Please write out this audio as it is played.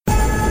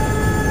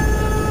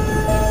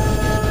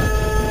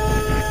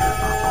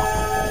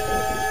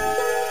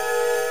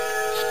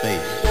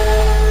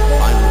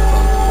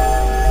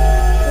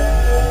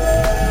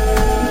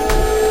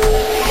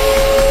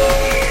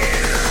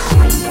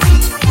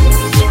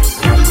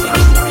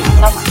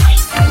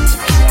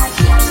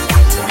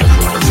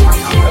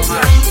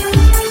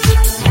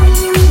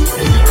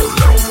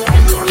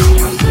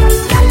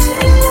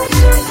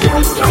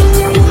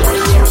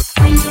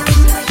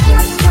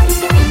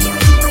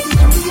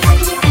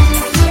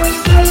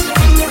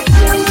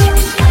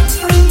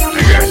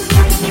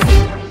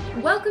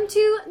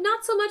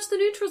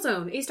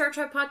Zone, a Star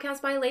Trek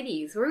podcast by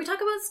ladies, where we talk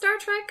about Star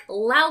Trek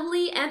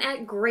loudly and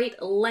at great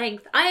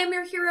length. I am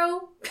your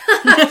hero.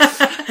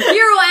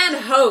 Hero and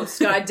host,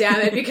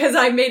 goddammit, because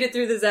I made it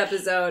through this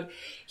episode.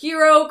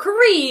 Hero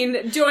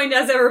Kareen, joined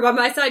as ever by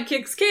my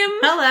sidekicks Kim.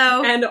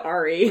 Hello. And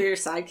Ari. We're your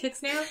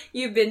sidekicks now?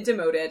 You've been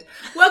demoted.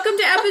 Welcome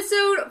to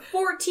episode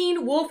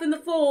 14, Wolf in the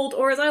Fold,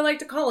 or as I like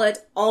to call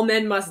it, All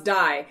Men Must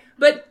Die.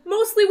 But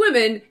mostly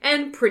women,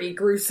 and pretty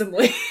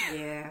gruesomely.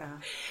 Yeah.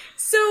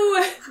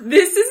 So,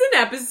 this is an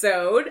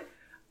episode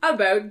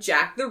about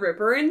Jack the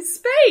Ripper in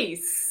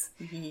space.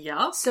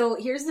 Yup. So,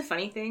 here's the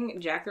funny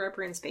thing. Jack the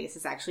Ripper in space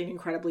is actually an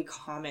incredibly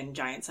common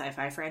giant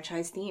sci-fi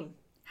franchise theme.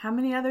 How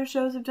many other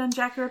shows have done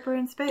Jack the Ripper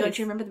in space? Don't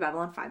you remember the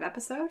Babylon 5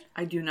 episode?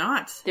 I do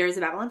not. There's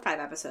a Babylon 5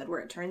 episode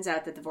where it turns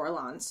out that the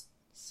Vorlons,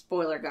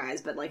 spoiler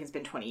guys, but like it's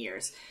been 20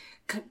 years,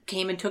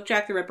 came and took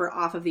Jack the Ripper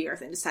off of the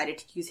Earth and decided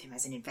to use him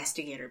as an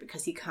investigator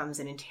because he comes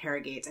and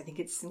interrogates, I think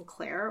it's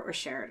Sinclair or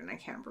Sheridan, I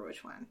can't remember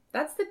which one.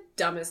 That's the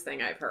dumbest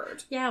thing I've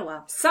heard. Yeah,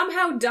 well.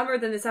 Somehow dumber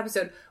than this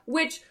episode,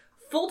 which,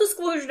 full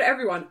disclosure to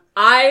everyone,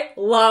 I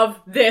love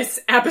this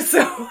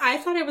episode. I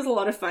thought it was a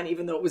lot of fun,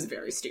 even though it was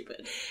very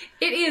stupid.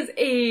 It is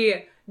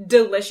a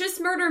delicious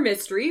murder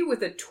mystery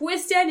with a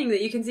twist ending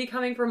that you can see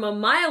coming from a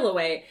mile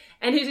away,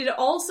 and it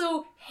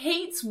also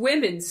hates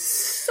women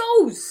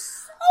so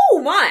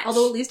much.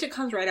 Although at least it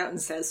comes right out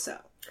and says so.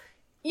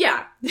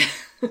 Yeah.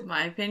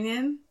 My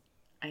opinion,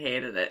 I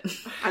hated it.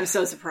 I'm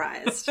so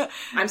surprised.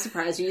 I'm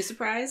surprised. Are you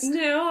surprised?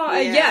 No,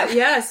 Yeah.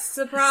 yes,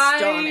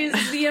 surprise,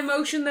 the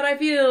emotion that I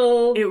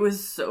feel. It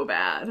was so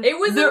bad. It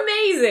was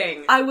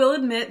amazing. I will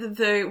admit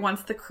that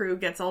once the crew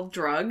gets all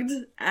drugged,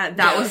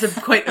 that was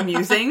quite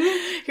amusing.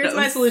 Here's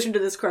my solution to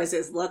this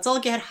crisis. Let's all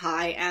get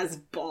high as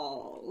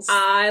balls.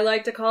 I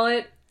like to call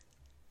it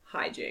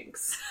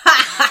hijinks.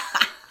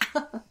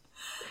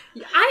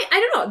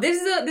 I don't know.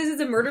 This is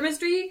a murder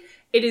mystery.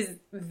 It is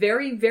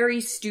very, very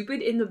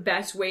stupid in the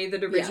best way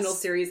that original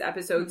series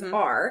episodes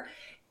are.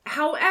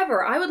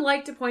 However, I would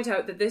like to point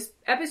out that this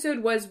episode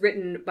was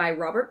written by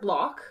Robert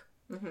Bloch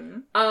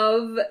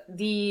of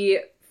the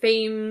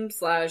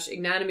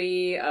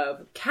fame/ignominy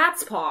of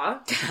Cat's Paw.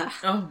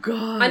 Oh,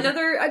 God.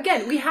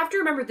 Again, we have to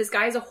remember this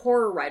guy is a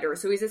horror writer,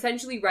 so he's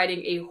essentially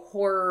writing a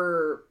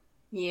horror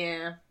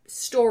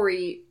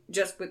story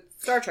just with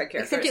Star Trek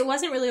characters. Except it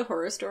wasn't really a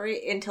horror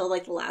story until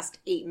like the last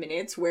 8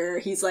 minutes where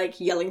he's like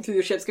yelling through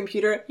the ship's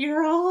computer,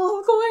 "You're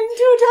all going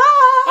to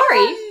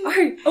die!"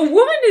 Ari, a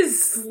woman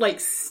is like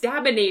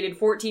stabinated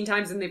 14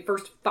 times in the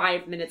first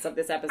 5 minutes of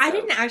this episode. I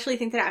didn't actually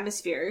think that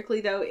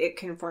atmospherically, though, it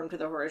conformed to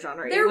the horror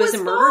genre. There it was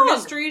a murder fog.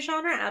 mystery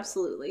genre,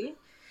 absolutely.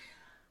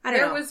 I don't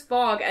know. There was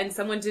fog, and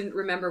someone didn't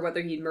remember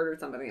whether he'd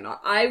murdered somebody or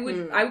not. I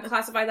would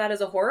classify that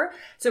as a horror.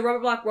 So Robert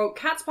Bloch wrote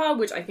Cat's Paw,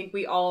 which I think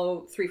we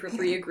all 3 for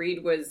 3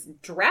 agreed was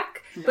Drek,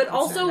 but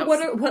also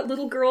what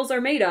Little Girls Are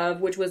Made Of,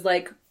 which was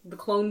like the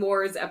Clone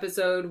Wars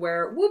episode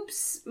where,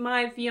 whoops,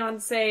 my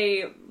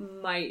fiancé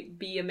might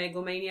be a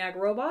megalomaniac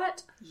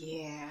robot.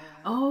 Yeah.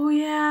 Oh,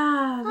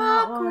 yeah.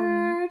 That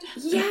Awkward. one.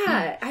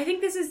 Yeah, I think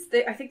this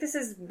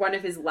is one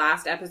of his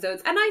last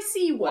episodes, and I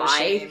see What a why.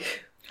 shame.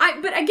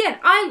 But again,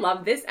 I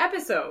love this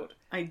episode.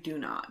 I do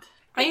not.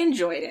 I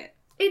enjoyed it.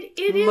 It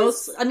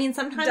is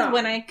sometimes dumb.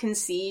 when I can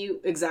see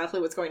exactly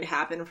what's going to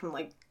happen from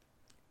like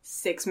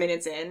 6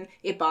 minutes in,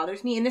 it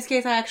bothers me. In this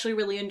case, I actually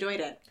really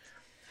enjoyed it.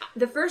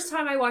 The first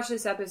time I watched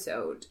this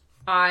episode,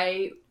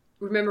 I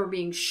remember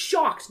being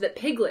shocked that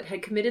Piglet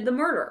had committed the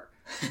murder.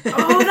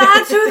 Oh,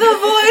 that's who the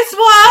voice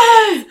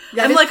was!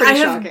 That I'm is like, I pretty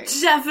have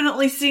shocking.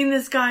 definitely seen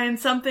this guy in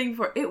something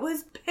before. It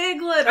was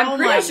Piglet. I'm oh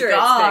pretty my sure it's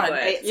God.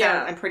 Piglet.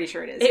 I'm pretty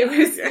sure it is. It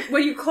was,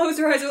 when you close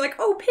your eyes, you're like,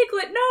 oh,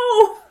 Piglet,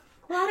 no!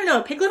 Well, I don't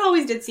know. Piglet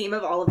always did seem,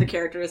 of all of the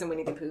characters in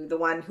Winnie the Pooh, the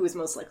one who was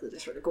most likely to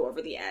sort of go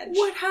over the edge.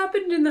 What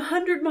happened in the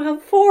 100-mile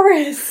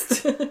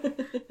forest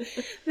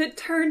that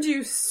turned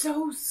you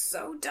so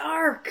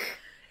dark?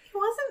 It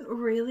wasn't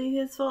really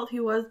his fault. He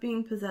was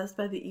being possessed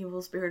by the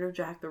evil spirit of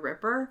Jack the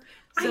Ripper.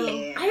 So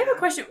I have a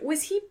question.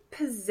 Was he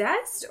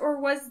possessed, or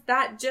was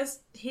that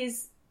just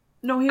his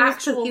no, he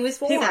was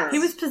form? He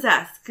was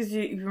possessed because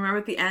you remember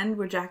at the end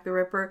where Jack the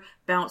Ripper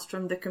bounced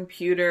from the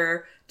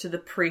computer to the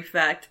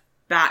prefect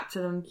back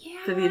to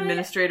the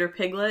administrator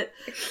Piglet.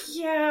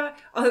 Yeah.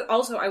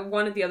 Also, I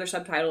wanted the other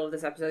subtitle of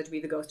this episode to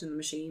be "The Ghost in the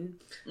Machine."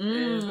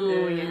 I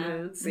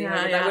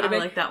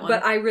like that one.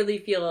 But I really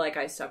feel like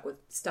I stuck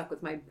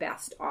with my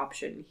best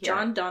option here.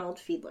 John Donald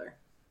Fiedler.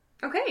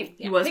 Okay,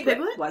 he was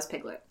Piglet. Was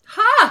Piglet.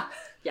 Ha!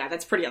 Yeah,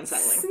 that's pretty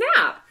unsettling.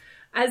 Snap!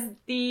 As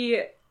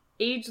the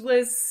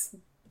ageless,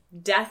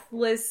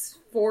 deathless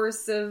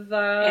force of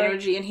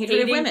energy and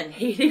hatred of women.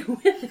 Hating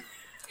women.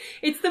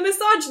 It's the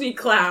misogyny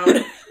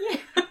cloud.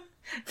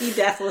 The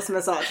deathless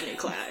misogyny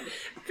cloud.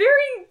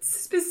 Very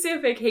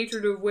specific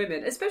hatred of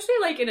women, especially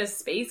like in a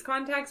space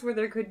context where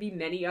there could be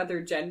many other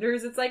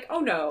genders. It's like,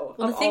 oh no.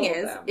 Well, the thing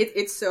is,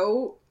 it's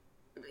so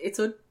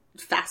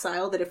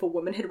facile that if a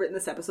woman had written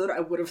this episode, I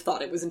would have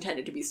thought it was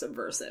intended to be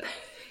subversive.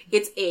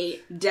 It's a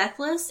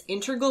deathless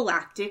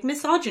intergalactic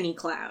misogyny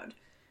cloud.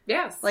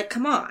 Yes. Like,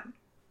 come on.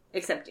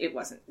 Except it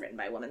wasn't written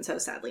by a woman, so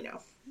sadly no.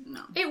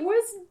 It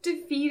was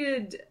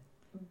defeated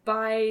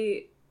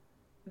by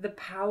the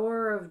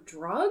power of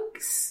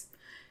drugs?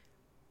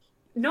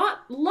 Not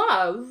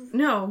love.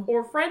 No.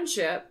 Or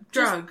friendship.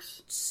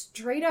 Drugs.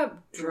 Straight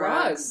up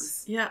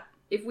drugs. Yeah.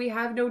 If we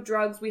have no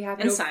drugs, we have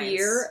And no science.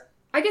 fear.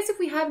 I guess if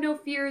we have no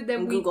fear, then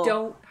And we Google.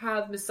 don't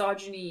have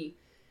misogyny.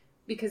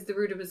 Because the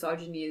root of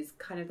misogyny is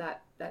kind of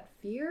that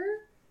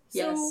fear?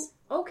 Yes.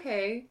 So,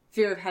 okay.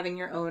 Fear of having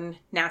your own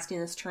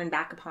nastiness turned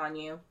back upon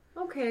you.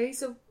 Okay,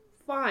 so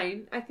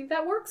fine. I think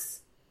that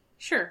works.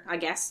 Sure, I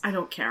guess. I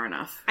don't care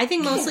enough. I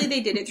think mostly they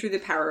did it through the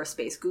power of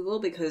Space Google,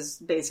 because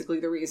basically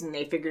the reason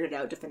they figured it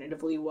out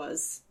definitively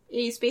was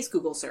a Space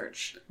Google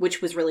search,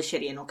 which was really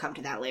shitty, and I'll come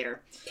to that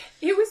later.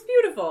 It was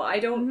beautiful.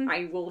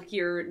 I will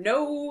hear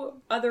no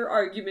other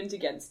argument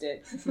against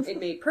it. It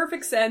made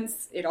perfect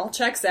sense. It all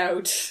checks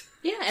out.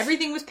 Yeah,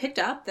 everything was picked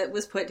up that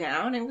was put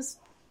down. It was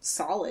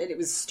solid. It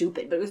was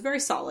stupid, but it was very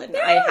solid. And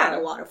I had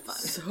a lot of fun.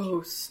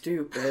 So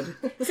stupid.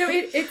 So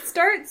it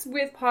starts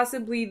with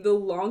possibly the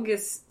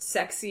longest,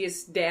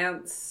 sexiest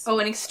dance. Oh,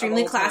 and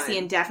extremely of all classy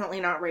time. and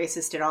definitely not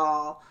racist at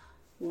all.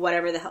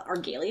 Whatever the hell,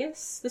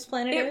 Argelius, this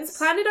planet It's is?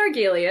 Planet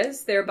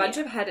Argelius. They're a bunch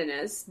of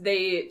hedonists.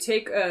 They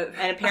take a...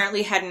 And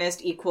apparently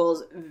hedonist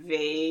equals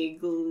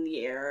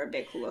vaguely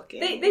Arabic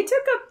looking.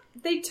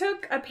 They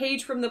took a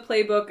page from the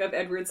playbook of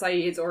Edward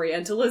Said's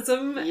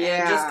Orientalism and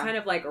just kind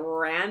of like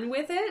ran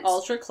with it.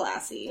 Ultra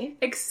classy.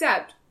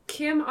 Except,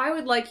 Kim, I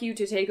would like you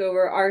to take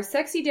over our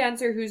sexy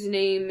dancer whose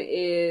name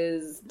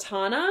is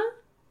Tana.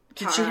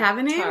 Did she have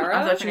a name? Tara?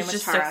 I thought Her she name was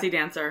was just Tara. sexy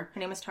dancer. Her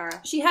name was Tara.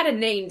 She had a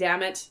name,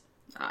 damn it.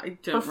 I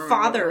don't Her remember.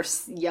 father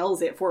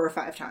yells it 4 or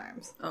 5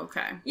 times.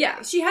 Okay.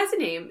 Yeah, she has a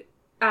name.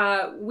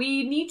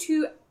 We need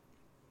to,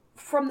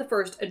 from the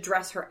first,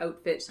 address her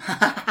outfit.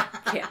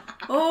 Yeah.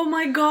 Oh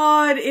my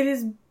god, it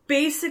is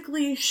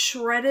basically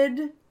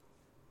shredded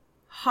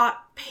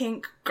hot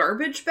pink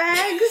garbage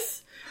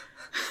bags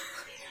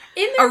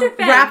In their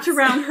defense, wrapped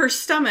around her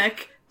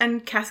stomach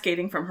and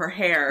cascading from her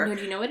hair. No,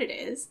 do you know what it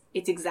is?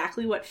 It's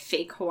exactly what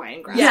fake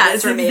Hawaiian grass Yeah,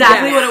 it's are made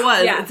exactly of. what it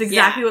was. Yeah. It's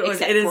exactly what it was.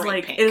 except It is bright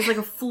like pink. it is like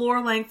a floor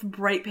length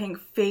bright pink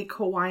fake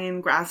Hawaiian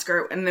grass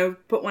skirt, and they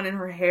put one in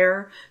her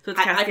hair, so it's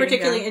I cascading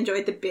particularly down.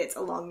 enjoyed the bits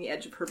along the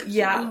edge of her bikini.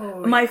 Yeah,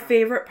 my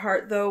favorite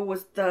part though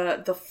was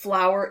the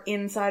flower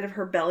inside of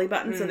her belly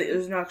button, so that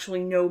there's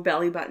actually no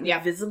belly button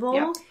visible.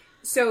 Yeah.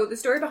 So the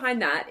story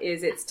behind that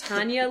is it's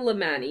Tanya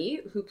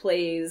Lamani who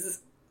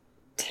plays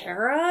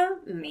Tara,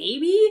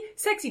 maybe?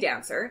 Sexy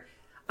dancer.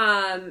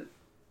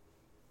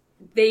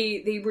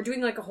 They were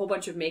doing like a whole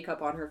bunch of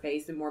makeup on her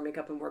face and more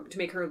makeup and more to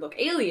make her look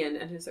alien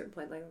at a certain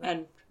point. Like that.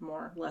 And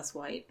more, less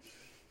white.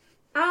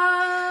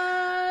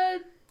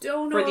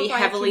 Don't know For the if I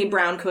heavily can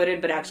brown-coated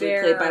but actually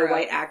played by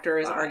white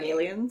actors, verify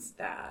Argelians.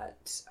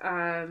 that.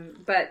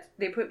 But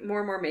they put more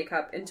and more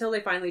makeup until they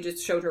finally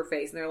just showed her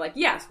face. And they're like,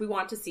 yes, we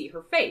want to see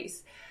her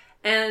face.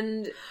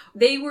 And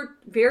they were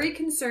very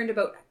concerned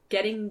about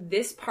getting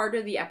this part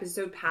of the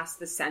episode past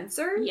the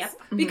censors. Yep.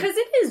 Because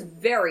it is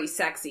very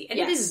sexy. And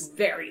it Yes. is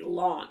very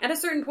long. At a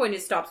certain point,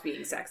 it stops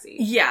being sexy.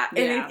 Yeah,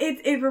 Yeah. and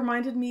it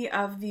reminded me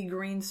of the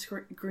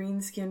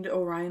green-skinned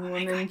Orion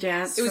woman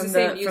dance It was from the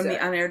same from music.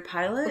 the unaired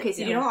pilot. Okay,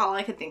 so you know all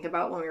I could think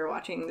about when we were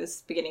watching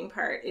this beginning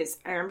part is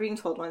I remember being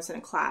told once in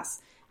a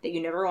class that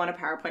you never want a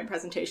PowerPoint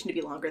presentation to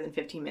be longer than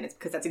 15 minutes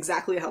because that's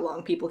exactly how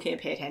long people can't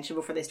pay attention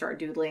before they start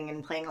doodling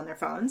and playing on their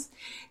phones.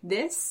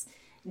 This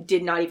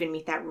did not even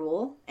meet that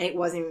rule, and it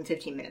wasn't even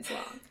 15 minutes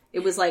long. It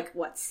was like,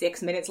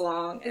 6 minutes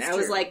long? And It's I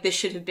was true. like, this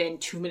should have been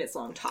 2 minutes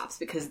long tops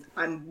because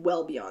I'm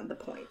well beyond the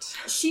point.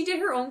 She did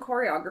her own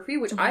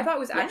choreography, which I thought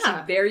was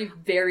actually very,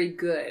 very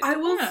good. I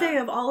will say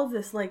of all of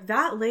this, like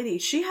that lady,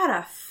 she had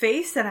a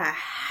face and a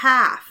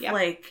half. Yep.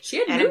 Like She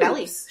had And a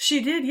belly. moves.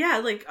 she did, yeah.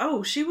 Like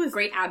she was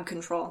Great ab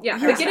control. Yeah,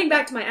 but getting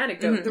back to my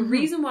anecdote, the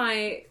reason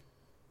why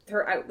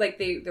her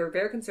they were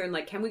very concerned,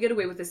 like, can we get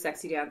away with this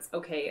sexy dance?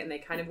 Okay, and they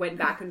kind of went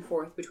back and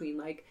forth between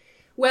like,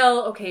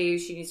 well, okay,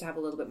 she needs to have a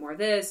little bit more of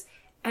this,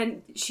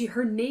 and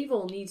her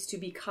navel needs to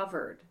be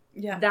covered.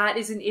 Yeah. That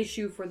is an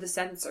issue for the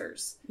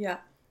censors. Yeah.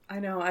 I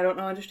know. I don't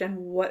understand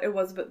what it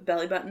was about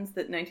belly buttons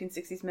that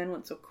 1960s men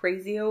went so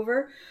crazy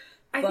over.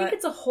 I think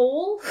it's a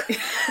hole.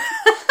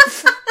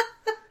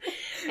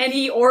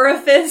 Any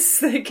orifice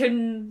that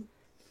can...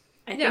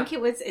 I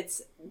think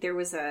there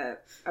was a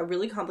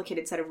really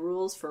complicated set of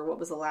rules for what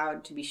was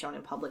allowed to be shown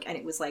in public, and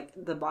it was like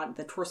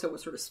the torso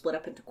was sort of split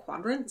up into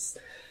quadrants.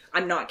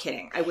 I'm not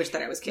kidding. I wish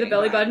that I was kidding. The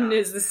belly but I'm button not.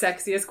 is the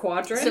sexiest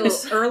quadrant.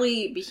 So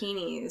early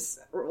bikinis,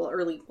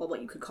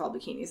 what you could call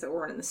bikinis that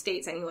weren't in the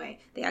States anyway,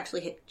 they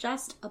actually hit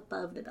just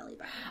above the belly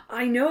button.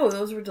 I know,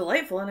 those were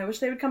delightful, and I wish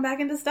they would come back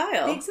into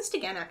style. They exist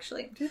again,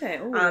 actually. Do they?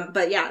 Ooh.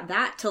 But yeah,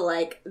 that to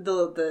like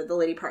the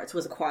lady parts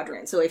was a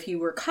quadrant. So if you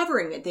were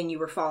covering it, then you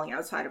were falling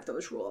outside of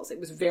those rules.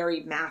 It was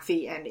very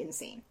mathy and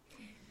insane.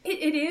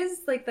 It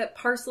is like that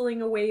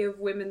parceling away of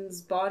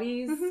women's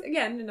bodies.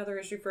 Again, another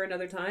issue for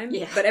another time.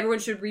 Yeah. But everyone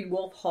should read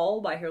Wolf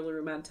Hall by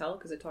Hilary Mantel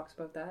because it talks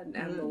about that. And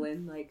Anne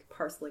Boleyn, like,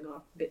 parceling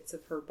off bits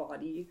of her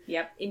body.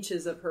 Yep.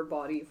 Inches of her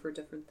body for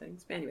different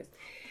things. But anyways.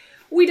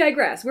 we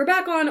digress. We're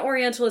back on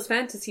Orientalist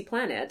Fantasy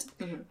Planet.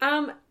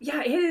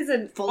 Yeah, it is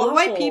an full of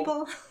white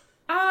people.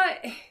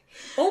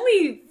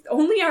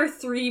 Only our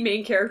three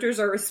main characters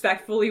are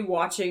respectfully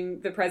watching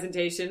the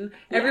presentation.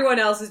 Yeah. Everyone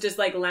else is just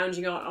like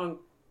lounging on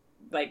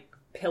like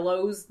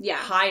pillows,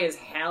 high as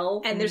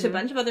hell. And there's a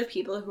bunch of other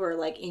people who are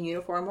like in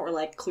uniform or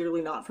like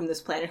clearly not from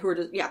this planet who are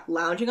just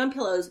lounging on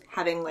pillows,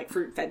 having like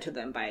fruit fed to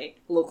them by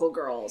local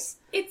girls.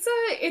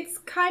 It's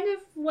kind of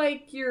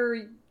like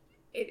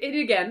it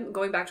again,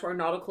 going back to our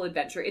nautical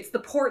adventure, it's the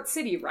port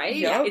city, right?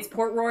 Yep. It's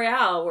Port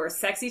Royale, where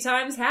sexy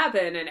times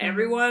happen and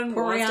everyone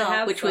wants to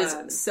have which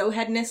fun. Was so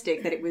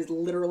hedonistic that it was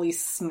literally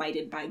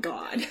smited by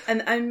God.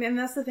 And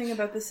that's the thing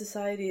about this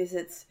society is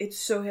it's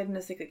so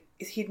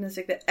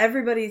hedonistic that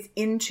everybody's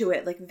into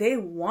it. Like, they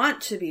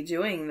want to be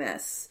doing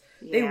this.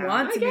 They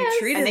want to be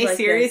treated like this. And they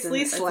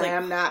seriously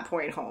slam that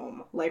point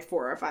home like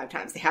 4 or 5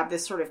 times. They have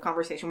this sort of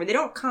conversation where they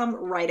don't come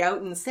right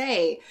out and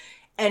say,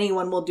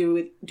 anyone will do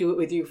it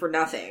with you for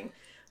nothing.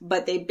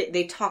 But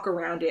they talk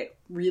around it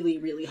really,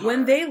 really hard.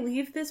 When they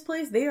leave this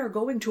place, they are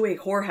going to a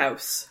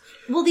whorehouse.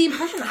 Well, the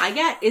impression I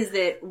get is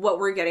that what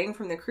we're getting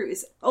from the crew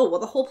is,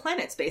 the whole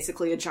planet's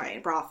basically a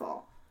giant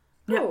brothel.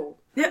 Oh.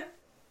 Yep.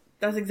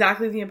 That's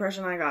exactly the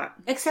impression I got.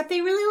 Except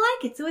they really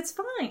like it, so it's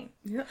fine.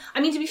 Yep.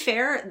 I mean, to be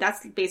fair,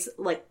 that's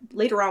like,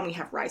 later on we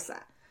have Risa.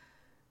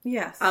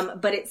 Yes.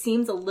 But it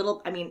seems a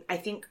little, I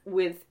think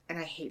and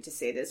I hate to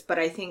say this, but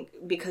I think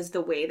because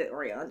the way that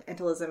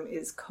Orientalism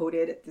is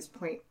coded at this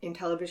point in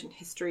television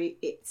history,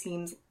 it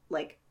seems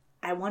like,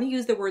 I want to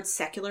use the word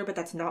secular, but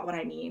that's not what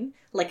I mean.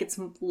 Like, it's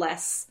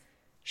less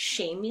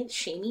shamey.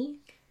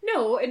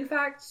 No, in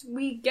fact,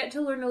 we get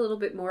to learn a little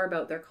bit more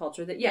about their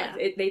culture. That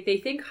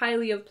they think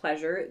highly of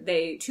pleasure.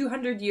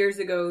 200 years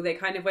ago, they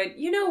kind of went,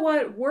 you know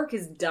what, work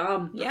is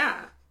dumb.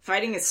 Yeah.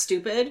 Fighting is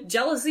stupid.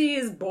 Jealousy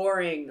is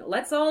boring.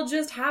 Let's all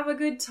just have a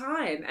good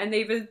time. And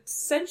they've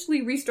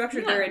essentially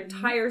restructured their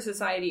entire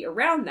society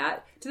around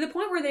that, to the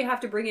point where they have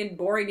to bring in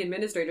boring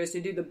administrators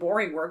to do the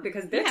boring work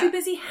because they're too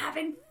busy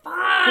having fun.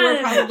 Who are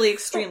probably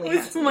extremely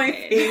It's my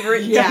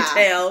favorite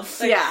detail.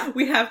 Like,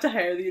 we have to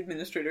hire the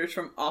administrators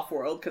from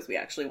off-world because we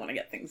actually want to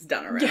get things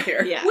done around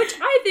here. Yeah. Which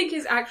I think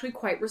is actually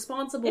quite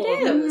responsible.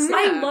 It is. Yeah.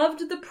 I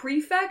loved the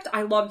prefect.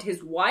 I loved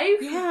his wife.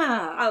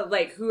 Yeah.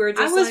 Who are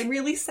just I was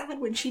really sad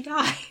when she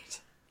died.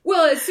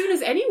 Well, as soon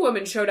as any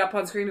woman showed up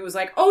on screen, it was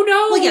like, oh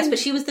no! Well, yes, but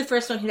she was the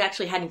first one who'd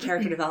actually had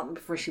character development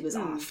before she was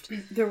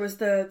offed. There was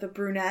the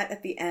brunette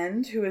at the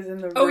end who was in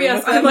the room. Oh,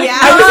 yes. I was like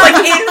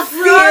in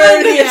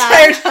fear the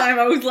entire time.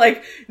 I was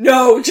like,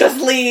 no,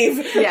 just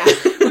leave. Yeah.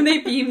 When they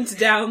beamed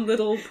down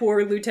little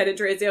poor Lieutenant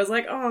Tracy, I was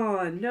like,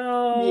 oh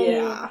no.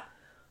 Yeah.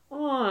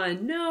 Oh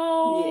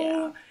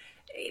no.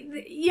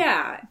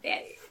 Yeah.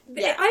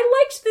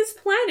 I liked this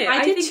planet.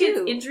 I did think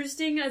too. It's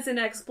interesting as an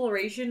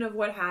exploration of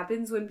what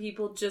happens when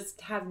people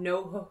just have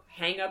no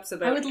hang-ups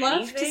about anything. I would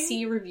love to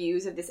see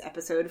reviews of this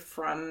episode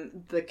from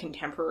the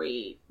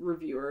contemporary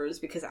reviewers,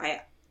 because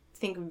I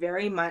think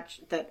very much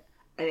that,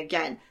 and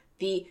again,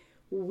 the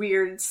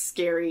weird,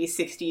 scary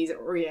 60s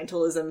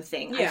Orientalism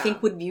thing, I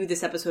think would view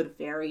this episode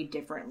very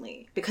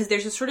differently. Because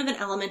there's a sort of an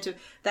element of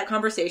that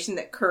conversation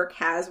that Kirk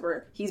has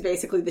where he's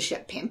basically the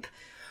ship pimp.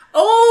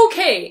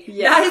 Okay,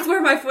 that is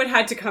where my foot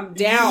had to come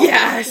down.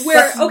 Yes,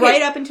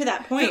 right up until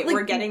that point,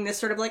 we're getting this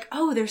sort of like,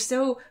 oh, they're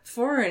so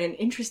foreign and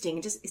interesting.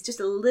 It's just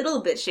a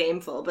little bit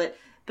shameful, but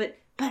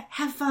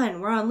have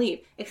fun. We're on leave.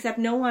 Except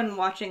no one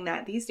watching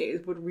that these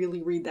days would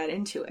really read that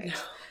into it. No.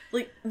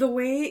 Like, the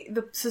way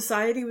the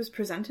society was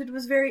presented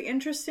was very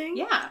interesting.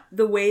 Yeah.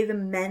 The way the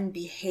men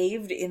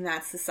behaved in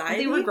that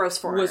society. They were gross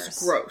foreigners. Was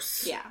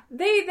gross. Yeah.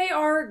 They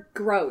are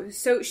gross.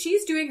 So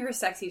she's doing her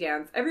sexy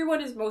dance. Everyone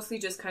is mostly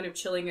just kind of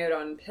chilling out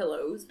on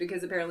pillows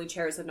because apparently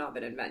chairs have not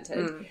been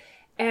invented.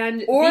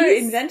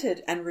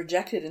 Invented and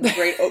rejected in the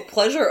great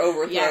pleasure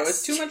overthrow. Yes.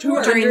 It's too much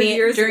work.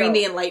 During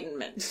the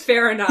Enlightenment.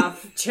 Fair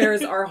enough.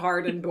 Chairs are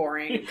hard and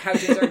boring.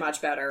 Couches are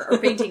much better. Or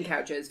fainting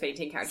couches.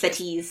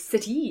 Settees.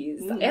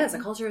 Mm-hmm. Yes, a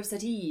culture of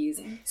settees.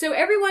 So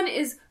everyone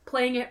is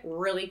playing it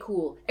really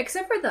cool.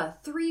 Except for the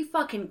 3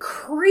 fucking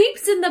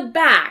creeps in the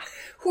back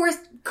who are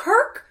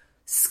Kirk,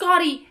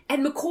 Scotty,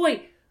 and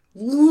McCoy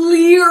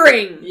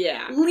leering.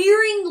 Yeah.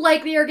 Leering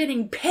like they are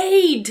getting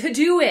paid to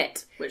do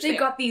it. Which They've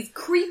got these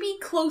creepy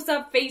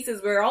close-up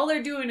faces where all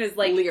they're doing is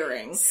like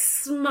leering.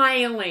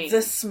 Smiling.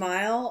 The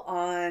smile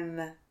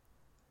on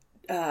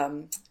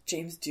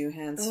James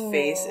Doohan's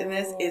face in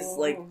this is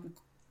like,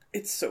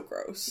 it's so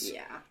gross.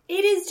 Yeah.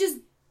 It is just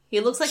he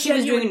looks like he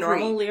was doing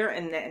normal leer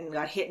and then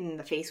got hit in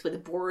the face with a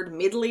board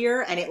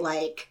mid-leer and it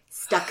like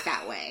stuck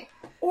that way.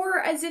 Or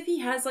as if he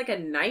has like a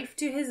knife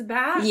to his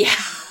back. Yeah.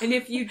 And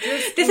if you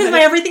just... This is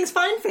my everything's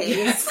fine face.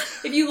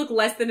 Yes. If you look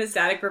less than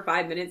ecstatic for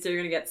 5 minutes, you're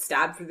going to get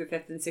stabbed through the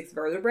 5th and 6th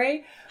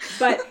vertebrae.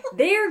 But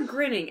they are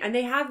grinning and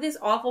they have this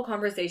awful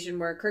conversation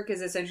where Kirk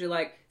is essentially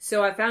like,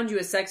 so I found you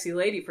a sexy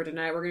lady for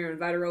tonight. We're going to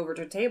invite her over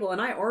to a table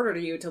and I ordered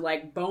you to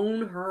like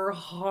bone her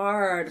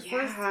hard for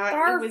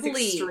Starfleet. It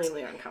was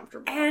extremely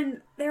uncomfortable.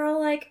 And they're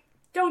all like,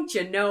 don't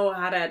you know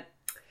how to...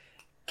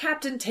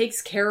 Captain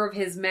takes care of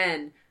his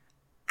men.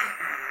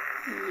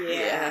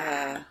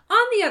 Yeah.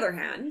 On the other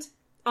hand,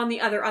 on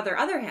the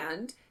other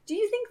hand, do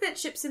you think that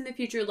ships in the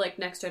future, like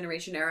Next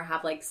Generation era,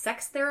 have like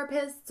sex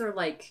therapists or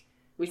like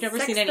we've never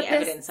seen any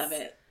evidence of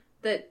it.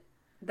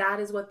 That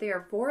is what they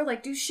are for?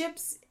 Like, do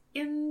ships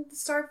in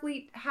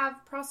Starfleet have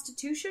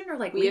prostitution or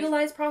like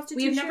legalized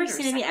prostitution? We've never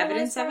seen any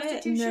evidence of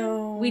it.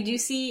 No. We do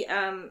see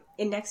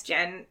in Next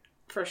Gen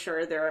for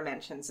sure there are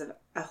mentions of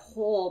a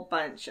whole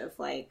bunch of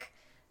like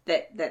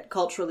that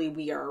culturally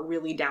we are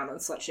really down on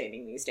slut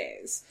shaming these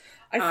days.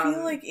 I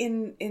feel like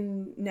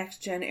in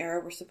Next Gen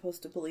era we're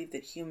supposed to believe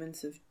that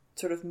humans have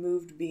sort of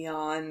moved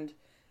beyond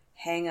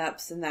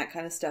hang-ups and that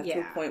kind of stuff to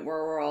a point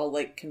where we're all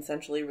like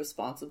consensually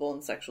responsible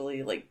and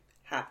sexually like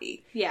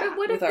happy. Yeah. But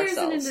what if there's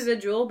an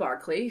individual,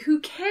 Barclay, who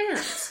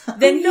can't?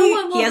 Then no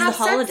one will he has have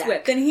the holodeck. sex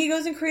with. Then he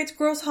goes and creates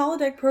gross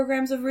holodeck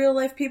programs of real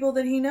life people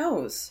that he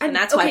knows. And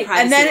that's why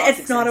privacy and then laws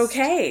it's not exist.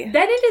 okay.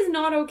 Then it is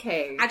not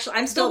okay. Actually,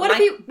 I'm still... What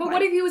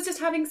if he was just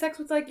having sex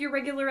with like your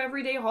regular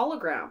everyday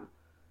hologram?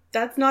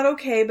 That's not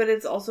okay, but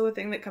it's also a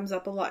thing that comes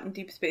up a lot in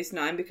Deep Space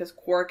Nine because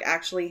Quark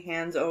actually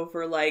hands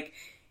over, like,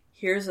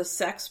 here's a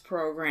sex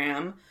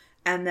program,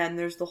 and then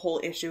there's the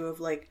whole issue of,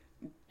 like,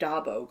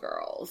 Dabo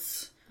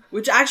girls.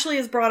 Which actually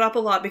is brought up a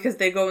lot because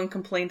they go and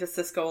complain to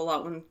Sisko a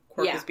lot when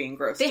Quark is being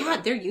gross.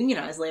 They're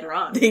unionized later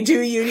on. They do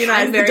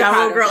unionize. The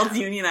Dabo girls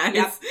unionize.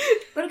 Yep.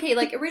 But okay,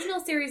 like, original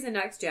series in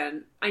Next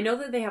Gen, I know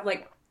that they have,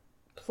 like,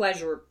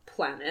 pleasure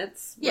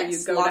planets where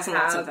you go to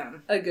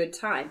have a good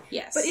time.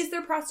 Yes. But is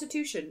there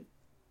prostitution?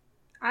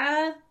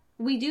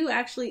 We do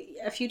actually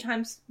a few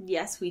times.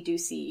 Yes, we do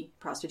see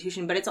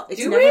prostitution, but it's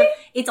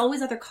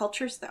always other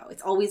cultures though.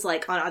 It's always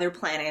like on other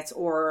planets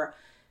or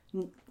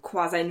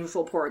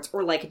quasi-neutral ports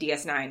or like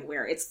DS9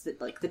 where it's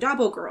like the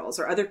Dabo girls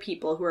or other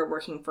people who are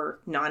working for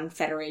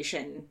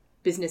non-Federation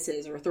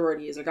businesses or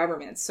authorities or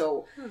governments.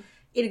 So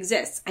it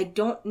exists. I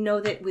don't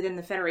know that within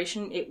the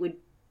Federation it would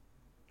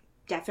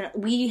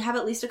definitely... We have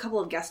at least a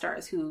couple of guest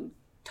stars who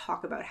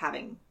talk about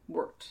having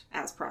worked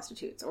as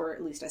prostitutes or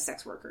at least as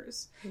sex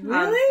workers.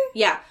 Really?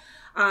 Yeah.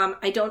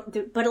 I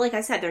don't, but like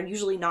I said, they're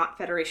usually not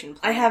Federation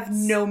planets. I have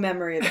no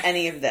memory of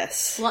any of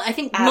this. Well, I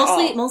think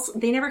mostly,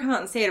 they never come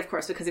out and say it, of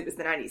course, because it was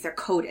the 90s. They're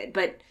coded,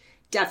 but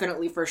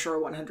definitely for sure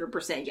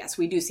 100%, yes,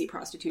 we do see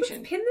prostitution.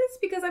 Let's pin this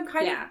because I'm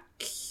kind of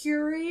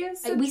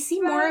curious. We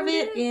see more of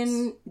it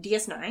in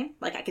DS9.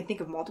 Like, I can think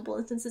of multiple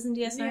instances in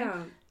DS9.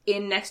 Yeah.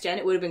 In Next Gen,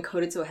 it would have been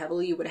coded so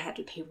heavily you would have had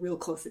to pay real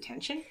close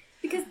attention.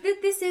 Because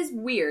this is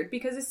weird,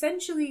 because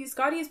essentially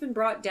Scotty has been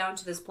brought down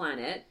to this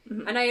planet,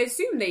 and I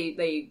assume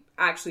they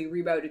actually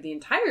rerouted the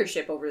entire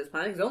ship over this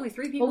planet, because only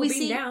 3 people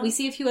being down. We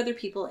see a few other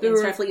people in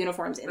Starfleet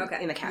uniforms in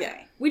the cafe.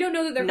 Yeah. We don't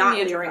know that they're not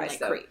from the wearing Enterprise, like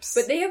though. creeps.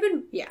 But they have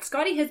been... Yeah.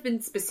 Scotty has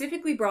been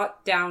specifically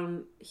brought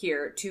down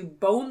here to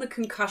bone the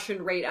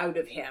concussion rate out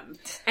of him.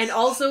 And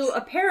also,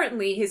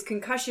 apparently, his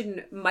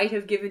concussion might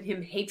have given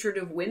him hatred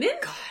of women.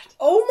 God.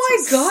 Oh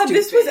my god,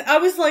 stupid. I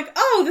was like,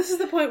 oh, this is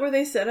the point where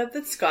they set up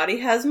that Scotty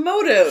has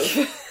motive.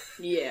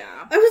 Yeah.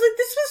 I was like,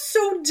 this was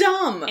so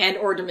dumb. And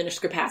or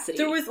diminished capacity.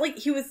 There was like,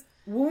 he was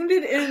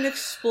wounded in an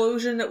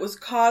explosion that was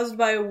caused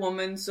by a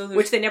woman,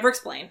 which they never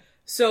explain.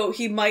 So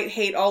he might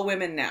hate all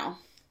women now.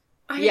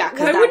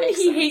 Why wouldn't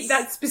he hate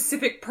that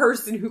specific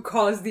person who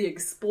caused the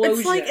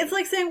explosion? It's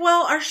like saying,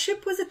 well, our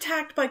ship was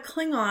attacked by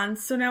Klingons,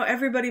 so now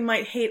everybody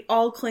might hate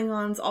all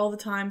Klingons all the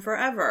time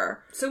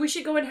forever. So we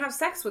should go and have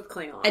sex with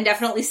Klingons. And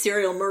definitely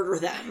serial murder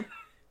them.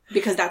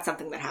 Because that's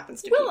something that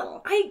happens to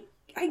people.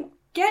 I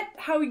get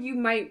how you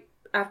might,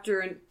 after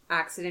an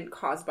accident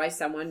caused by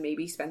someone,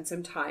 maybe spend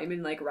some time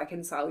and, like,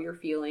 reconcile your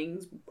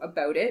feelings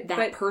about it.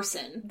 That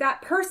person, but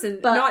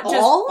not just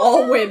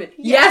all women.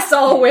 Yes,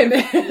 all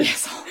women.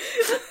 Yes, all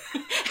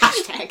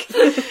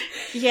Hashtag.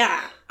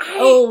 Yeah.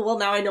 Well,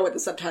 now I know what the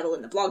subtitle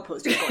in the blog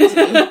post is going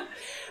to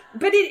be.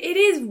 But it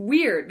is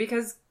weird,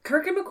 because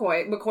Kirk and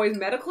McCoy's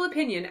medical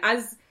opinion,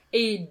 as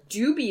a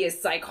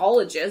dubious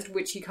psychologist,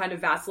 which he kind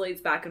of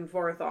vacillates back and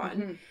forth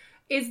on,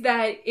 is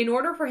that in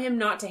order for him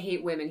not to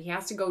hate women, he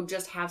has to go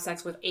just have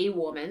sex with a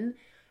woman,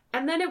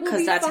 and then it will be fine.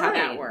 Because that's how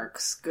that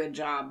works. Good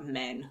job,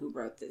 men who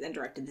wrote this and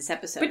directed this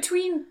episode.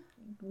 Between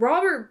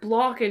Robert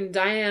Bloch and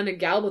Diana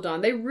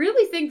Gabaldon, they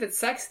really think that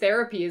sex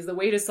therapy is the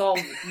way to solve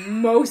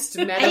most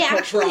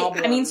medical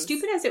problems. I mean,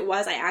 stupid as it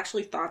was, I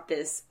actually thought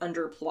this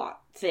underplot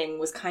thing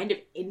was kind of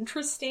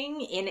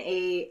interesting in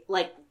a,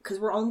 like, because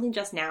we're only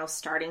just now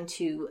starting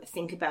to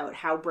think about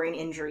how brain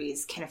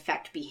injuries can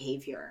affect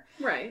behavior.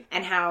 Right.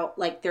 And how,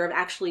 like, there have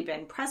actually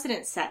been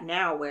precedents set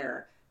now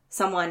where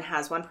someone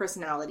has one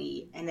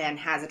personality and then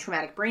has a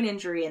traumatic brain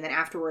injury and then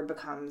afterward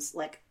becomes,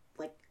 like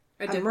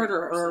a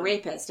murderer or a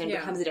rapist and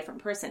becomes a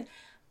different person,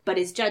 but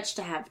is judged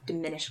to have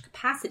diminished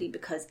capacity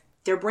because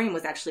their brain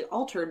was actually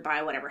altered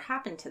by whatever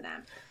happened to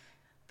them.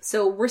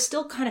 So we're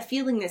still kind of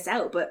feeling this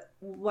out, but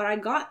what I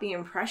got the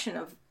impression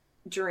of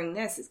during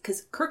this is,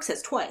 because Kirk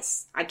says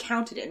twice, I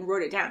counted it and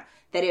wrote it down,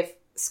 that if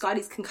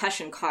Scotty's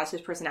concussion caused his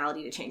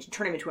personality to change and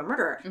turn him into a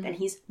murderer, then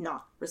he's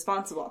not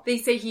responsible. They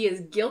say he is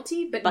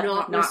guilty, but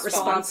not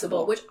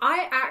responsible, which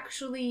I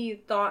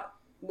actually thought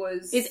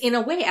is in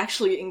a way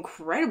actually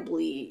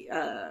incredibly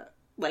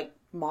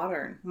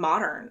modern.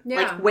 Yeah.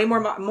 Like, way more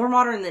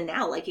modern than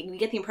now. Like, we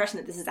get the impression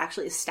that this is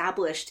actually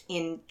established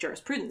in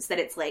jurisprudence, that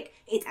it's, like,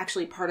 it's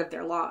actually part of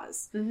their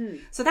laws. Mm-hmm.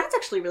 So that's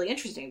actually really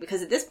interesting,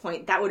 because at this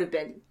point, that would have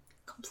been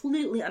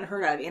completely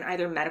unheard of in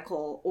either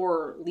medical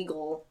or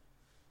legal,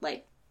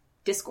 like,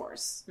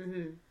 discourse.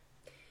 Mm-hmm.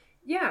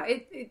 Yeah,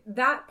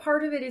 that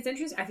part of it is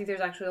interesting. I think there's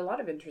actually a lot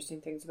of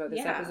interesting things about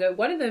this episode.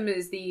 One of them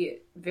is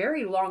the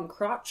very long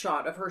crotch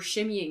shot of her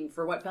shimmying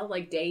for what felt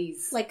like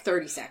days. Like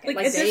 30 seconds.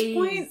 Like, at this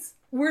point,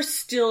 we're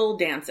still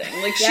dancing.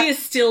 Like, she is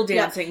still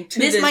dancing to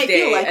this might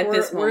day feel like at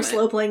this moment. We're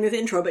slow playing this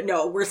intro, but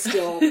no, we're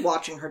still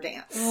watching her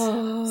dance.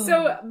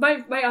 So,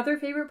 my other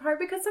favorite part,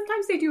 because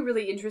sometimes they do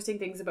really interesting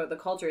things about the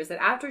culture, is that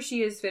after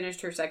she has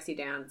finished her sexy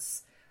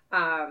dance,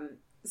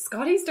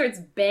 Scotty starts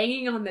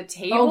banging on the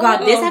table. Oh god,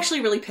 this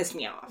actually really pissed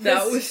me off.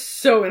 That was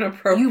so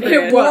inappropriate.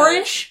 You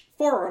boorish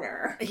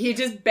foreigner. He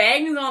just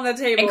bangs on the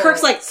table. And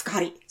Kirk's like,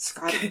 Scotty.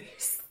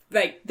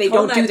 Like, they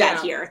don't do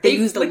that here. They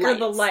use the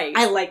light.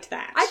 I liked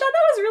that. I thought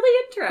that was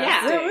really interesting.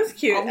 Yeah, that was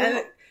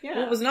cute.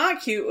 What was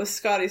not cute was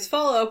Scotty's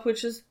follow-up,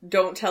 which is,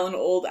 don't tell an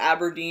old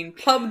Aberdeen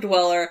pub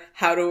dweller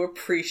how to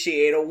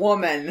appreciate a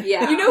woman.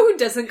 Yeah. You know who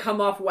doesn't come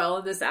off well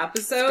in this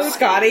episode?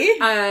 Scotty?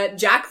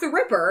 Jack the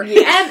Ripper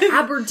and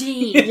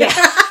Aberdeen. Yeah,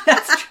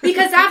 that's true.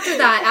 Because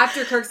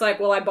after Kirk's like,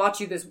 well, I bought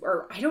you this,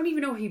 or I don't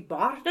even know if he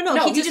bought it.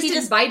 No, he just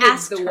invited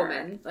the her.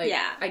 woman. Like,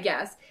 I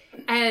guess.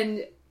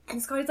 And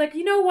Scotty's like,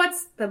 you know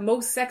what's the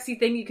most sexy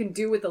thing you can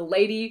do with a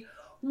lady?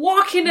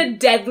 Walk in a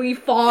deadly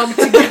fog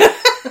together.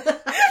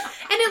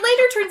 And it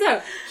later turns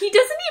out he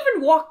doesn't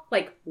even walk,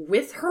 like,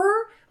 with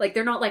her. Like,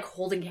 they're not, like,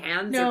 holding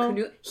hands or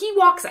canoe. He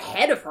walks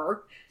ahead of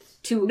her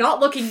to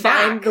not looking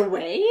find back. the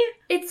way.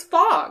 It's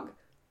fog.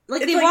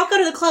 Like, they walk out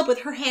of the club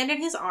with her hand in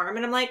his arm,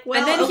 and I'm like, well,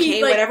 and then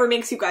okay, whatever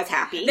makes you guys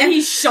happy. Then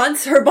he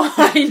shunts her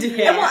behind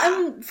him.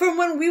 And from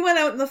when we went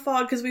out in the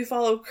fog, because we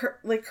follow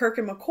Kirk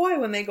and McCoy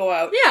when they go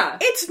out. Yeah.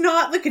 It's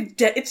not like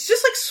it's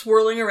just like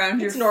swirling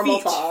around your normal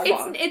feet. fog.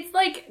 It's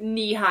like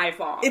knee-high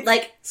fog. It's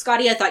like,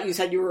 Scotty, I thought you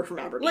said you were from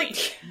Aberdeen.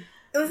 Like,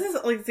 this is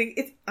like,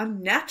 it's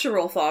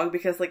unnatural fog,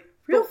 because like,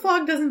 real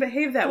fog doesn't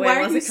behave that way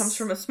unless it comes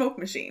from a smoke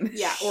machine.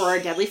 Yeah, or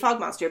a deadly fog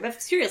monster. But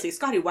seriously,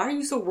 Scotty, why are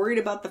you so worried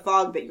about the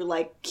fog that you're,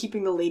 like,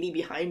 keeping the lady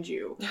behind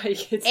you?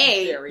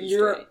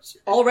 You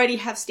already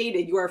have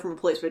stated you are from a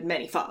place with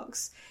many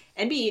fogs.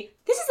 And B,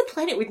 this is a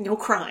planet with no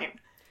crime.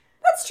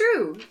 That's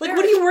true. Like,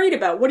 what are you worried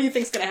about? What do you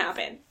think's gonna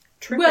happen?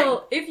 Tripping.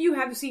 Well, if you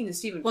have seen the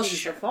Stephen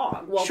King's The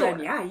Fog,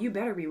 then yeah, you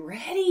better be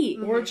ready.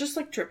 Or just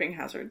like tripping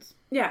hazards.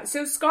 Yeah,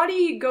 so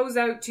Scotty goes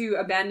out to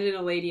abandon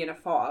a lady in a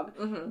fog,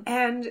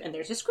 and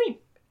there's a scream.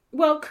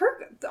 Well,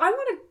 Kirk,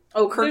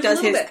 Kirk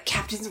does his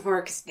captain's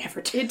work is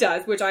never done. It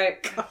does, which I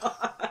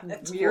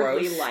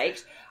weirdly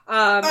liked.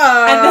 And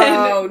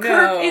then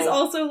Kirk is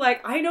also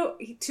like,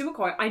 to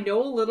McCoy, I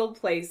know a little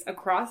place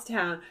across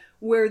town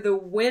where the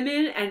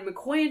women, and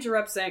McCoy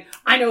interrupts saying,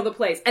 I know the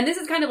place. And this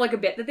is kind of like a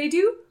bit that they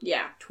do.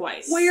 Yeah,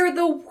 twice. Where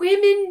the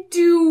women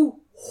do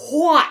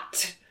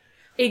what?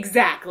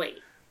 Exactly.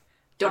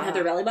 Don't have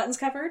their belly buttons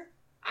covered?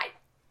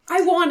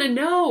 I want to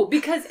know,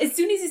 because as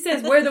soon as he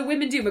says where the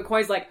women do,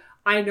 McCoy's like,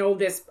 I know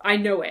this, I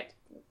know it.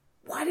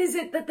 What is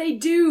it that they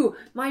do?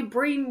 My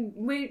brain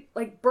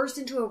burst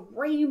into a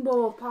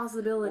rainbow of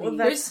possibilities. Well,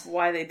 that's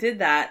why they did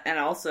that, and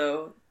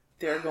also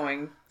they're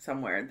going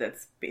somewhere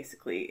that's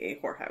basically a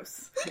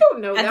whorehouse. I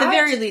don't know. At the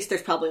very least,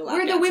 there's probably a lot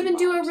where the women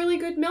do a really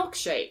good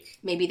milkshake.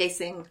 Maybe they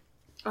sing.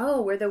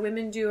 Oh, where the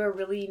women do a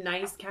really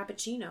nice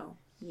cappuccino.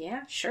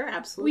 Yeah, sure,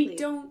 absolutely. We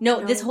don't.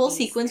 No, this whole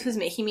sequence was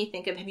making me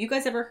think of. Have you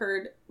guys ever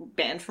heard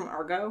Band from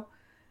Argo?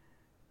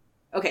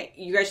 Okay,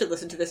 you guys should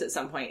listen to this at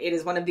some point. It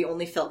is one of the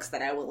only filks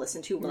that I will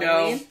listen to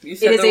willingly. No, you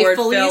said the word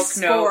filk.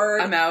 Scored.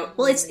 No, I'm out.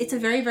 Well, it's a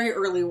very, very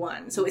early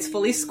one, so it's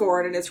fully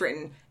scored and it's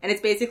written, and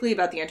it's basically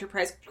about the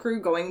Enterprise crew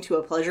going to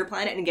a pleasure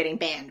planet and getting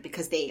banned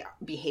because they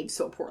behave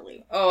so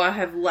poorly. Oh, I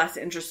have less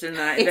interest in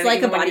that. It's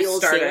like a Body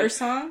Old Sailor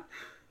song.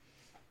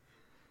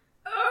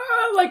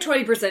 Like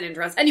 20%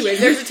 interest. Anyways,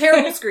 there's a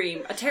terrible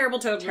scream, a terrible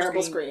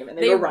scream, and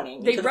they go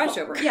running. They rush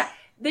over. Yeah,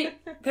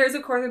 there's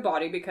of course a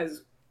body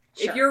because.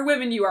 Sure. If you're a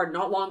woman, you are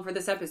not long for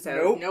this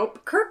episode.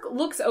 Nope. Kirk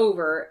looks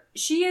over.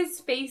 She is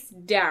face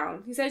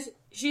down. He says,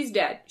 she's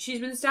dead.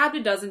 She's been stabbed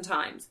a dozen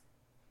times.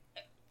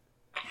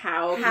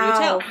 How can you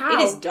tell? How?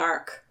 It is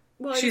dark.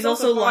 Well, she's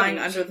also lying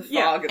under the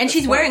fog. And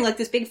she's wearing like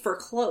this big fur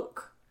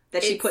cloak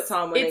that she puts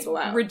on when they go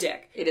out. It's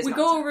ridiculous. It is. We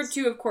go over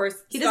to, of course,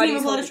 he doesn't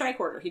even pull out a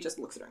tricorder. He just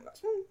looks at her and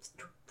goes,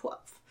 12.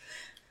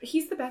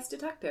 He's the best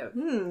detective,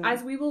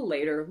 as we will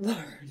later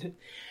learn.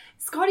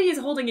 Scotty is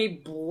holding a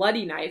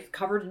bloody knife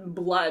covered in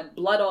blood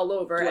all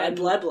over.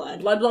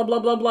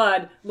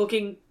 Blood,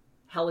 looking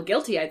hella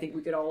guilty, I think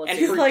we could all have. And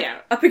he's like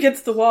up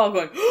against the wall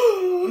going,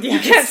 you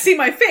can't see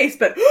my face,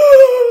 but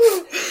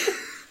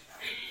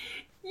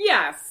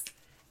yes.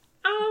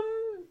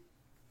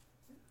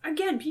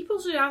 Again,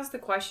 people should ask the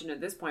question at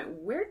this point,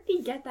 where did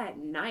he get that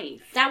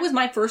knife? That was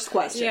my first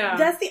question. Yeah.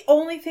 That's the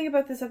only thing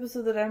about this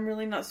episode that I'm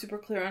really not super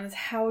clear on is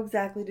how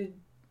exactly did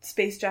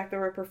Space Jack the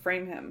Ripper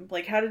frame him?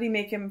 Like, how did he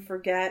make him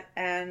forget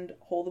and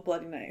hold the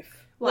bloody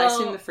knife? Well, I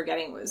assume the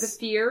forgetting was the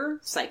fear,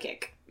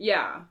 psychic.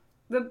 Yeah,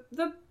 the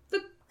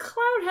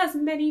cloud has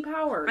many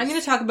powers. I'm going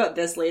to talk about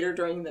this later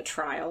during the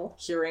trial,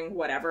 hearing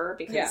whatever,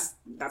 because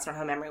that's not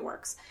how memory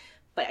works.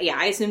 But yeah,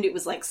 I assumed it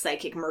was like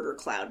psychic murder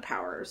cloud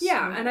powers.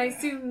 Yeah, and I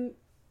assume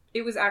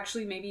it was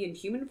actually maybe in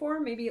human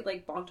form. Maybe it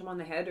like bonked him on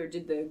the head or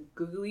did the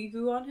googly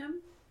goo on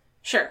him.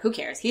 Sure, who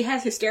cares? He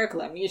has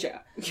hysterical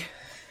amnesia.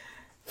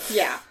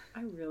 Yeah.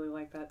 I really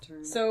like that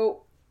term.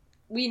 So,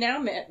 we now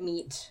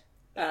meet...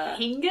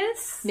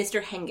 Hengist?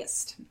 Mr.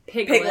 Hengist.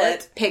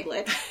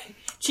 Piglet.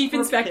 Chief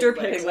Inspector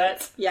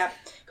Piglet. Yeah.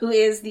 Who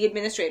is the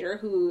administrator,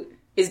 who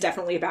is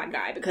definitely a bad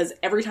guy, because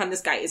every time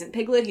this guy isn't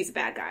Piglet, he's a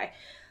bad guy.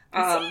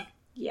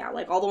 Yeah,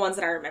 like all the ones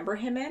that I remember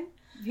him in.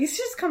 He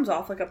just comes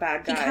off like a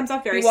bad guy. He comes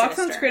off very He walks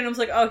sinister. on screen and I was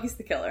like, oh, he's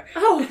the killer.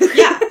 Oh,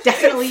 yeah,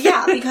 definitely,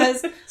 yeah.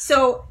 Because,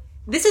 so,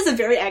 this is a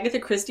very Agatha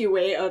Christie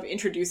way of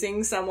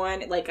introducing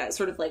someone, like, a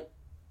sort of like,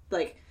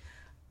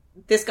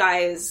 this guy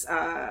is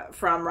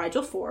from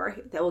Rigel 4.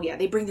 Well, yeah,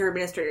 they bring their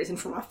administrators in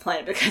from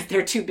off-planet because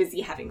they're too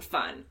busy having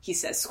fun, he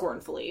says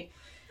scornfully.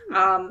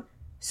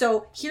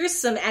 So, here's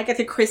some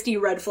Agatha Christie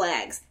red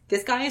flags.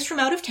 This guy is from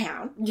out of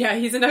town. Yeah,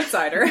 he's an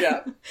outsider.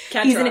 Yeah.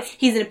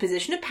 He's in a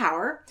position of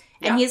power,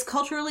 and he is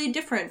culturally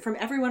different from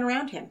everyone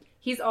around him.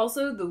 He's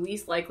also the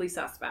least likely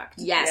suspect.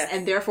 Yes,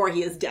 and therefore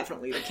he is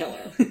definitely the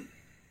killer.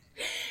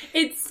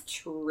 It's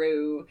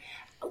true.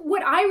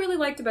 What I really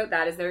liked about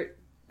that is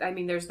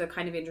there's the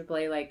kind of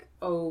interplay like,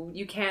 oh,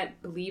 you can't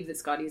believe that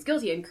Scotty is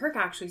guilty. And Kirk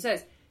actually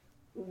says,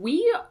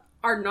 we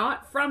are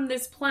not from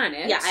this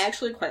planet. Yeah, I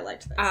actually quite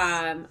liked this.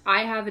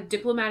 I have a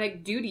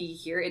diplomatic duty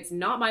here. It's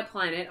not my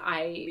planet.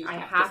 I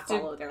have to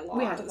follow their laws.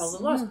 We have to follow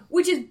the laws.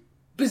 Which is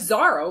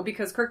bizarro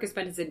because Kirk has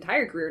spent his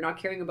entire career not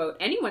caring about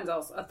anyone's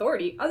else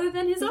authority other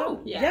than his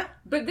own. Yeah.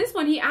 But this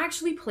one, he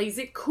actually plays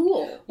it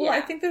cool. Well,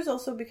 I think there's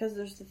also because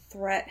there's the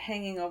threat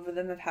hanging over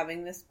them of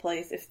having this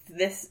place. If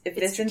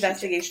this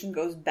investigation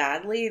goes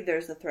badly,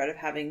 there's the threat of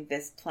having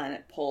this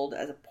planet pulled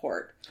as a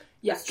port.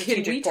 Yes.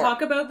 Can we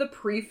talk about the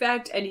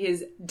prefect and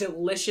his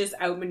delicious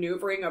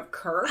outmaneuvering of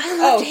Kirk?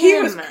 He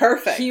was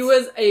perfect. He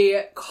was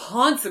a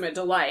consummate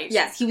delight.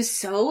 Yes, he was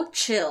so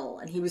chill,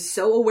 and he was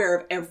so aware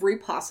of every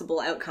possible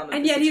outcome of the situation.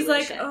 And yet he's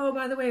like, oh,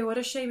 by the way, what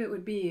a shame it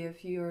would be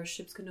if your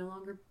ships could no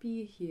longer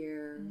be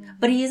here.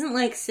 But he isn't,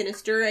 like,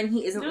 sinister, and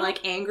he isn't,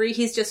 like, angry.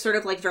 He's just sort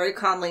of, like, very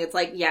calmly, it's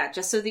like, yeah,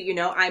 just so that you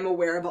know, I'm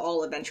aware of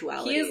all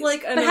eventualities. He is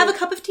like but have a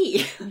cup of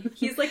tea.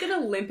 He's like an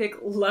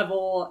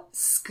Olympic-level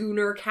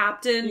schooner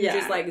captain who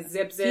just, like,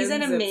 zips in. He's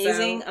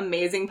an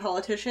amazing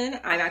politician.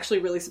 I'm actually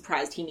really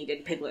surprised he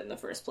needed Piglet in the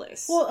first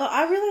place. Well,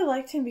 I really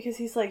liked him because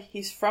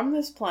he's from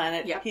this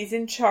planet. Yeah. He's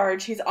in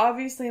charge. He's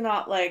obviously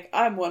not like,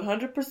 I'm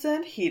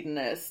 100%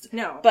 hedonist.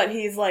 No. But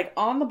he's like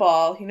on the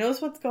ball. He knows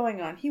what's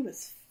going on. He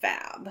was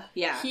fab.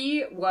 Yeah.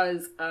 He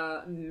was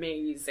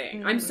amazing.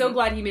 Mm-hmm. I'm so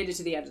glad he made it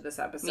to the end of this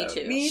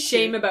episode. Me too.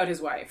 Shame about his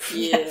wife.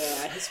 Yeah,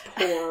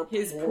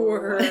 his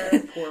poor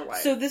wife.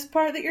 So this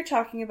part that you're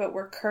talking about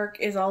where Kirk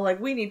is all like,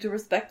 we need to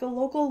respect the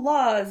local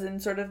laws and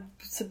sort of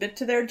submit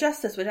to their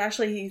justice, which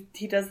actually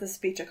he does this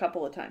speech a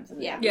couple of times in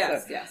the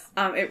episode. Yes.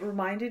 It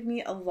reminded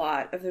me a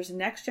lot of, there's a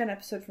Next Gen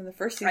episode from the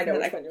first season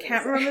that I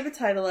can't remember the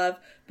title of,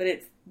 but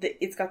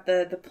it's got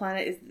the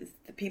planet is,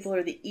 the people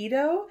are the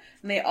Edo,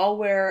 and they all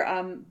wear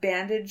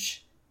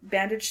bandage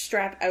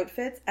strap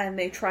outfits, and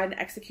they try and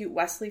execute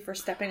Wesley for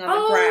stepping on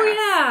the grass. Oh,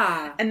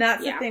 yeah! And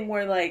that's the thing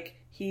where, like,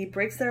 he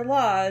breaks their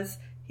laws,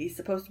 he's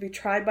supposed to be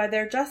tried by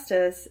their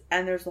justice,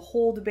 and there's a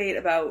whole debate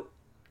about,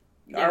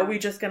 are we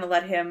just going to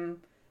let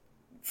him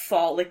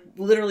fall, like,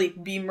 literally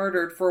be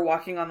murdered for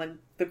walking on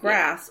the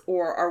grass,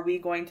 or are we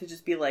going to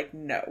just be like,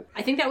 no?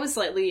 I think that was a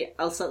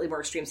slightly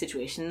more extreme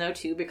situation, though,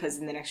 too, because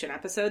in the Next Gen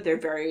episode, they're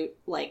very,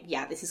 like,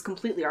 yeah, this is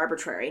completely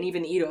arbitrary, and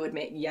even Ito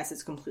admit, yes,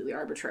 it's completely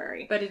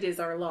arbitrary. But it is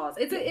our laws.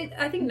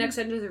 I think Next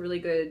Gen does a really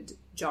good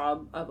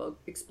job of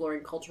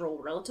exploring cultural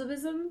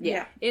relativism.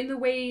 Yeah. In the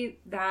way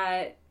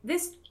that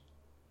this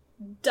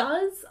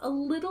does a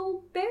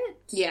little bit.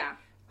 Yeah.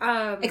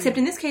 Except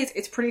in this case,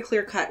 it's pretty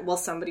clear cut. Well,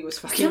 somebody was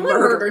fucking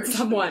murdered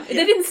someone. They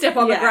didn't step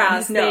on the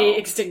grass. No. They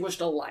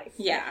extinguished a life.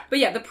 Yeah. But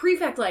yeah, the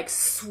prefect, like,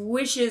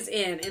 swishes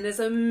in this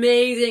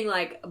amazing,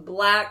 like,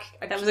 black...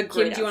 That was a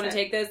great Kim, do you want to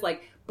take this?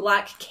 Like,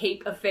 black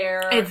cape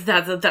affair.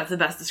 That's the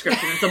best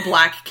description. It's a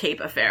black cape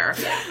affair.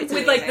 Yeah. It's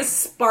with, like, the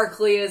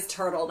sparkliest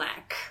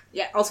turtleneck.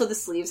 Yeah, also the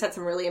sleeves had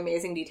some really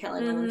amazing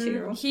detailing on them,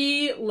 too.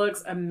 He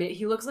looks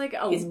like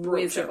a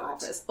wizard.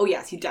 Office. Oh,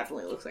 yes, he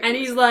definitely looks like a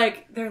wizard. He's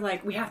like, they're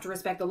like, we have to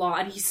respect the law.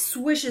 And he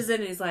swishes in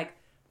and he's like,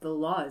 the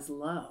law is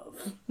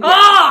love.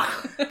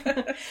 Ah!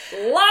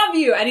 Love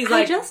you! And he's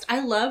like...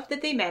 I love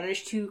that they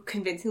managed to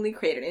convincingly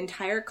create an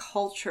entire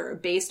culture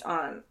based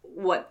on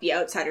what the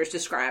outsiders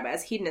describe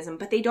as hedonism,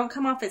 but they don't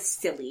come off as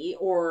silly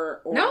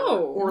or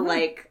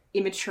like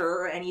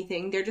immature or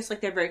anything. They're just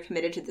like, they're very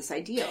committed to this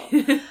ideal.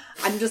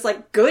 I'm just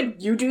like, good,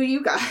 you do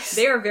you guys.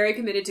 They are very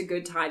committed to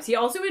good times. He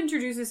also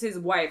introduces his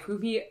wife, who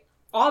he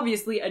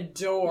obviously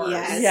adores.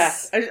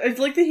 Yes. I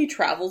like that he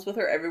travels with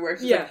her everywhere.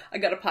 She's like, I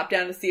gotta pop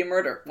down to see a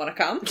murder. Wanna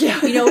come?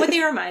 Yeah. You know what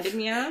they reminded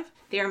me of?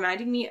 They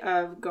reminded me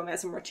of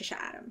Gomez and Morticia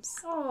Adams.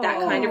 Oh, that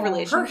kind of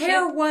relationship. Her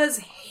hair was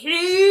huge.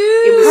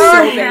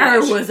 Her hair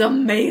was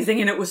amazing,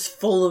 and it was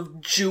full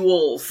of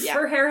jewels. Yeah.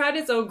 Her hair had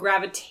its own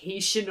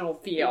gravitational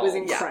feel. It was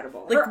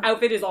incredible. Yeah. Her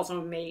outfit is also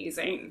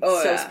amazing.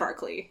 So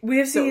sparkly. We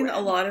have seen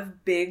a lot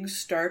of big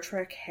Star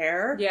Trek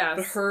hair. Yes.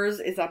 But hers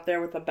is up there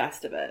with the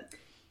best of it.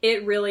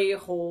 It really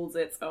holds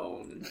its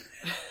own.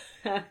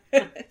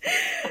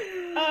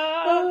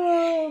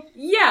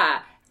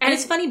 Yeah. And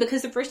it's funny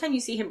because the first time you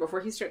see him before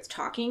he starts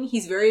talking,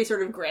 he's very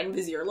sort of Grand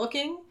Vizier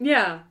looking.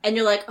 Yeah. And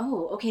you're like,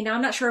 oh, okay, now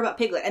I'm not sure about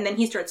Piglet. And then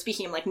he starts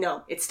speaking, I'm like,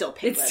 no, it's still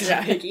Piglet. It's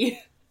still Piggy.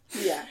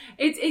 Yeah.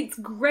 It's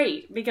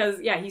great because,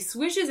 he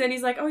swishes and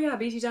he's like, oh yeah,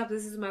 BT Top,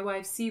 this is my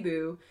wife,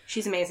 Cebu.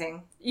 She's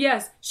amazing.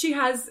 Yes. She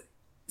has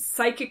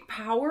psychic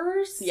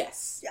powers.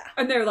 Yes. Yeah.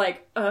 And they're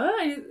like,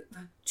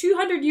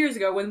 200 years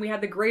ago when we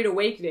had the Great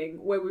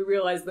Awakening, when we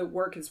realized that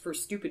work is for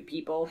stupid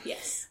people.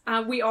 Yes.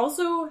 We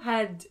also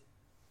had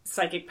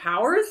psychic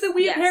powers that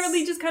we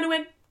apparently just kind of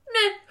went,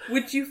 meh.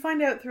 Which you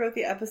find out throughout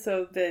the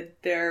episode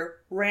that they're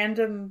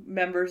random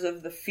members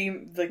of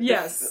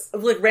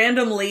the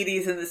random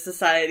ladies in the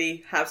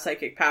society have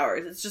psychic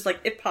powers. It's just like,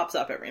 it pops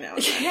up every now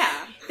and then.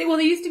 Yeah. They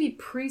used to be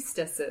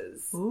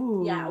priestesses.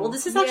 Ooh. Yeah, well,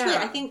 this is actually,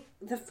 I think,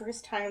 the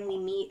first time we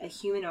meet a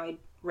humanoid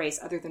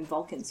race other than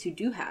Vulcans who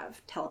do have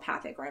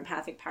telepathic or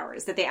empathic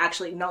powers that they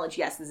actually acknowledge,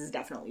 yes, this is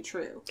definitely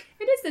true.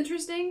 It is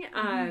interesting,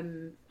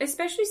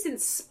 especially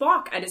since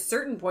Spock at a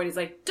certain point is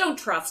like, don't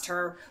trust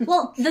her.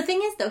 Well, the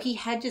thing is, though, he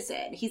hedges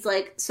it. He's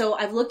like, so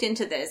I've looked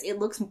into this. It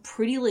looks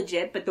pretty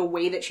legit, but the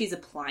way that she's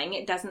applying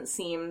it doesn't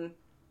seem...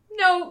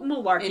 No,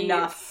 malarkey.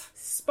 Enough.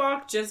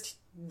 Spock just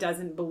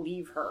doesn't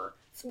believe her.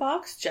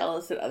 Spock's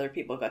jealous that other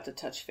people got to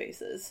touch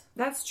faces.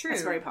 That's true.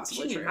 That's very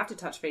possibly true. She true. didn't have to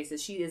touch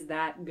faces. She is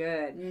that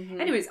good.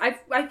 Mm-hmm. Anyways,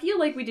 I feel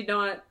like we did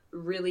not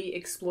really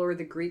explore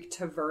the Greek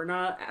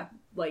taverna,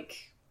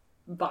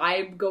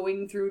 vibe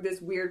going through this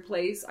weird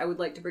place. I would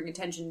like to bring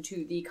attention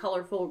to the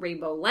colorful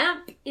rainbow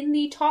lamp in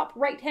the top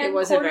right-hand corner. It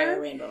was a very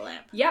rainbow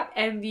lamp. Yep,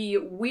 and the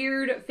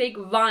weird fake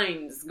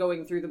vines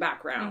going through the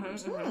background.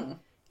 Mm-hmm, mm-hmm.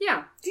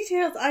 Yeah.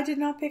 Details I did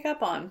not pick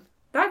up on.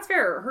 That's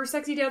fair. Her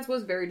sexy dance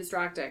was very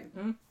distracting.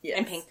 Mm-hmm. Yes.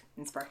 And pink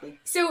and sparkly.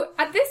 So,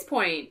 at this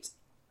point,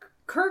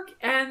 Kirk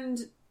and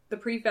the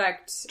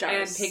Prefect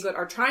Jarvis and Piglet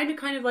are trying to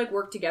kind of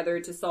work together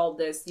to solve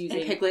this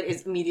using... And Piglet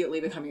is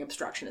immediately becoming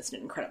obstructionist in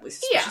an incredibly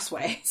suspicious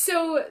way.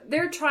 So,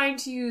 they're trying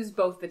to use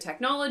both the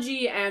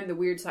technology and the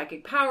weird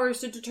psychic powers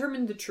to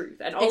determine the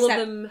truth. And all of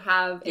them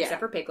have, except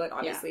for Piglet,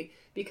 obviously,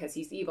 because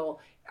he's evil,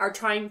 are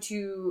trying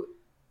to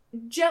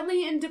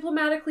gently and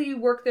diplomatically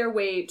work their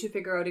way to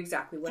figure out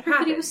exactly what happened.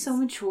 Everybody was so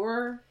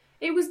mature.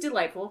 It was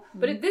delightful. Mm-hmm.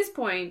 But at this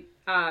point,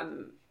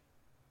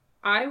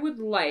 I would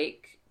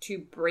like to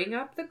bring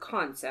up the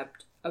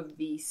concept of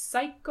the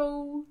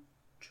psycho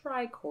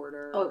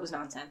tricorder. Oh, it was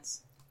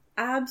nonsense.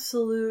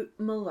 Absolute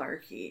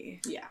malarkey.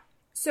 Yeah.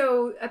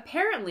 So,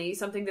 apparently,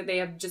 something that they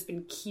have just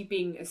been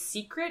keeping a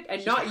secret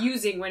and not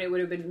using when it would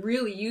have been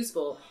really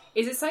useful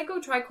is a psycho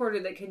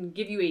tricorder that can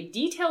give you a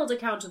detailed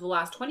account of the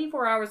last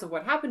 24 hours of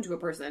what happened to a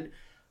person,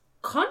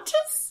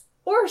 conscious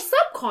or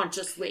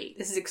subconsciously.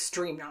 This is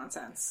extreme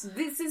nonsense.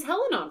 This is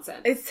hella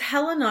nonsense. It's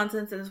hella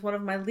nonsense, and it's one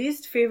of my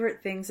least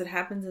favorite things that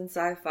happens in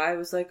sci-fi. It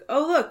was like,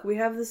 oh look, we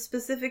have this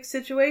specific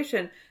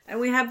situation, and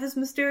we have this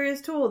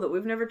mysterious tool that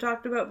we've never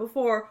talked about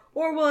before,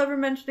 or will ever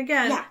mention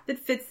again, that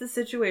fits the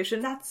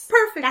situation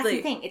perfectly. That's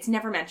the thing. It's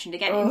never mentioned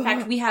again. In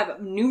fact, we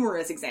have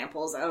numerous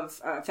examples of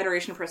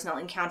Federation personnel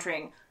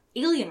encountering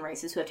alien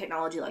races who have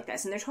technology like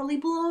this, and they're totally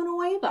blown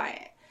away by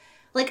it.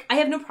 I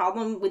have no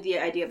problem with the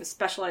idea of a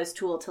specialized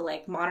tool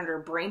to,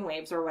 monitor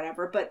brainwaves or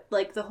whatever, but,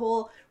 the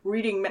whole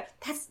reading...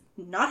 that's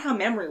not how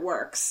memory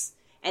works.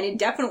 And it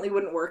definitely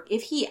wouldn't work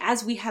if he,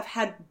 as we have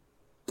had,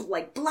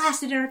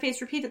 blasted in our face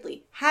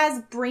repeatedly,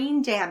 has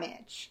brain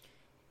damage.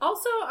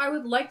 Also, I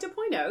would like to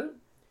point out,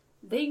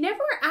 they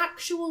never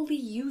actually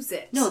use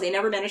it. No, they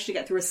never managed to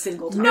get through a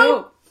single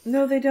time.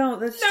 No, they don't.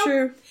 That's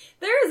true.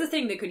 There is a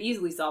thing that could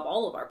easily solve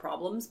all of our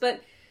problems,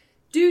 but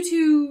due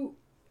to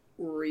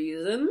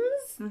reasons,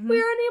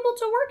 we are unable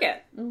to work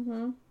it.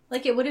 Mm-hmm.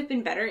 It would have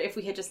been better if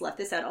we had just left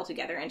this out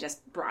altogether and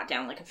just brought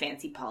down, a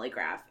fancy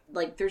polygraph.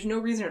 There's no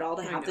reason at all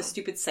to have this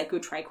stupid psycho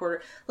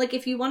tricorder.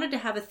 If you wanted to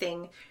have a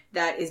thing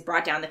that is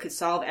brought down that could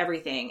solve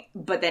everything,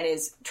 but then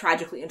is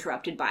tragically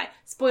interrupted by,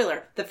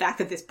 spoiler, the fact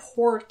that this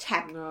poor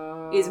tech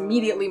is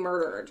immediately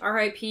murdered.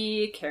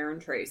 R.I.P. Karen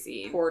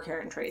Tracy. Poor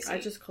Karen Tracy. I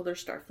just called her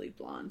Starfleet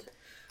Blonde.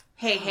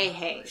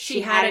 Hey.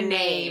 She had a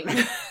name.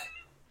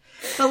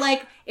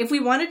 But, if we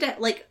wanted to,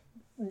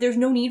 there's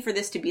no need for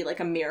this to be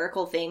a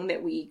miracle thing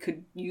that we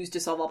could use to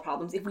solve all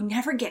problems if we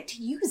never get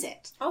to use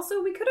it.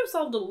 Also, we could have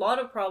solved a lot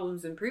of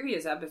problems in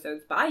previous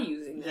episodes by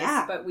using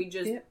this, but we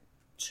just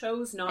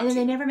chose not to. And then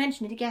they never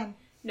mentioned it again.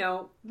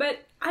 No,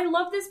 but I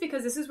love this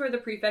because this is where the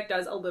Prefect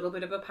does a little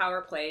bit of a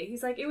power play.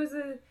 He's like,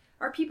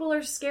 our people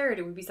are scared.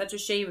 It would be such a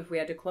shame if we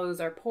had to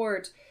close our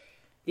port.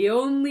 The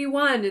only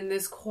one in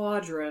this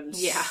quadrant.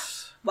 Yeah.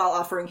 while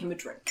offering him a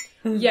drink.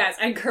 Yes,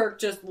 and Kirk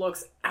just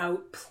looks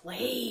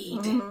outplayed.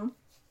 Mm-hmm.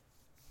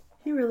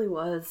 He really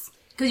was.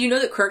 Because you know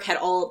that Kirk had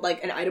all,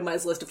 like, an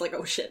itemized list of, like,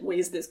 oh shit,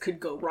 ways this could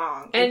go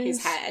wrong in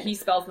his head. He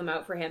spells them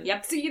out for him.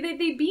 Yep. So they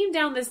beam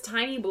down this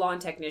tiny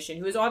blonde technician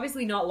who is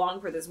obviously not long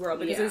for this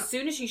world, because as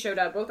soon as she showed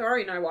up, both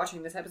Ari and I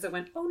watching this episode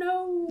went, oh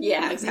no.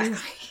 Yeah, exactly.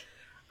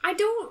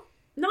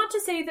 Not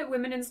to say that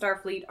women in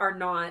Starfleet are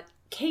not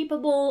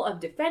capable of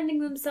defending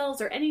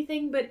themselves or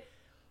anything, but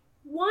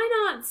why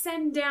not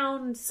send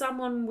down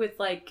someone with,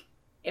 like,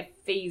 a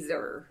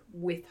phaser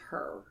with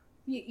her?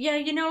 Yeah,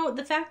 you know,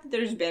 the fact that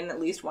there's been at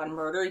least one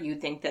murder, you'd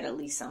think that at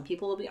least some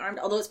people will be armed.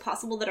 Although it's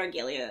possible that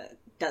Argelia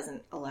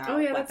doesn't allow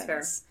weapons. That's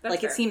fair.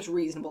 That's fair. It seems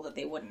reasonable that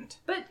they wouldn't.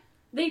 But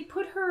they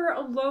put her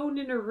alone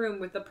in a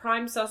room with the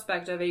prime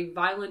suspect of a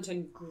violent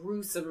and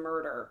gruesome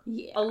murder.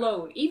 Yeah.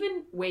 Alone.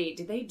 Wait,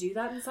 did they do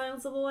that in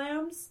Silence of the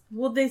Lambs?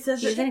 Well, they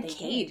said She's in a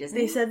cage, isn't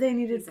they he? said they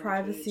needed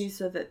privacy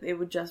so that they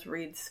would just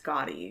read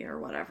Scotty or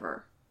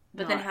whatever.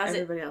 But then how's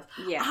everybody else?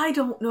 Yeah. I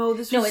don't know.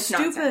 This is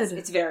stupid. Nonsense.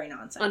 It's very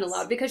nonsense.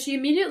 Unallowed, because she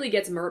immediately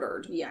gets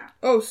murdered. Yeah.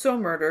 Oh, so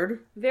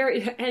murdered.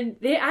 And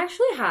they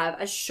actually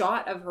have a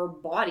shot of her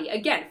body,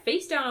 again,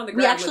 face down on the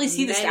ground. We actually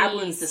see the stab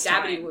wounds this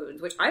time.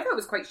 Wounds, which I thought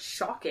was quite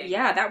shocking.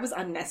 Yeah, that was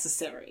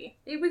unnecessary.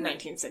 It was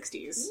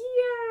 1960s.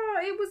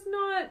 Yeah, it was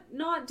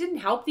not didn't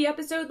help the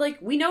episode. Like,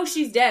 we know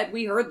she's dead.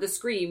 We heard the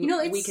scream. You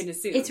know, we can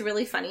assume. It's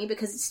really funny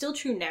because it's still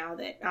true now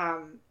that,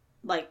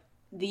 like,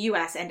 the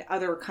US and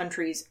other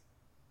countries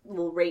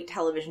will rate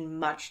television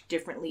much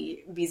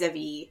differently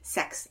vis-a-vis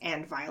sex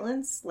and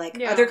violence. Like,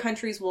 other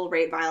countries will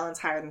rate violence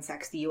higher than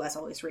sex. The US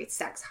always rates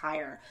sex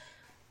higher.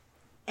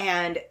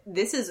 And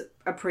this is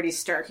a pretty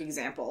stark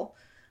example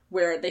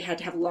where they had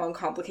to have long,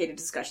 complicated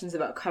discussions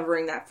about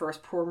covering that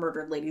first poor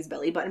murdered lady's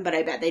belly button, but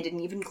I bet they didn't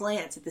even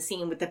glance at the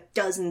scene with the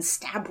dozen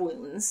stab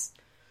wounds.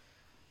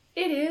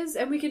 It is,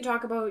 and we can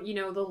talk about, you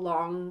know, the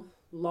long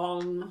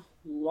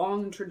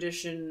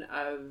tradition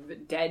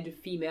of dead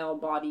female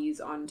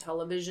bodies on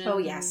television. Oh,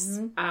 yes.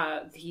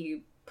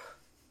 The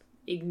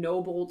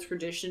ignoble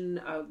tradition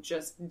of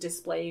just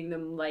displaying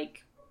them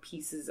like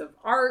pieces of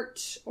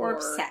art. Or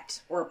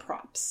set. Or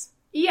props.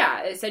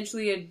 Yeah,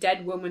 essentially a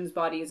dead woman's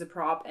body is a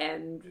prop,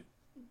 and...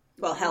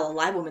 Well, hell, a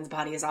live woman's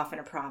body is often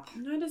a prop.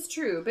 That is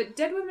true, but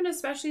dead women,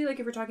 especially, like,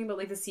 if we're talking about,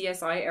 like, the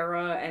CSI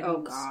era and...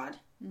 Oh, God.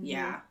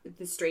 Yeah.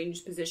 The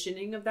strange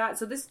positioning of that.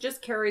 So this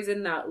just carries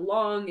in that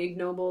long,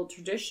 ignoble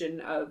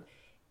tradition of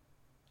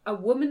a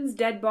woman's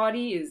dead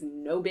body is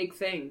no big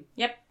thing.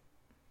 Yep.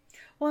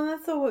 Well,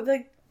 that's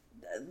like,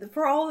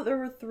 for all that there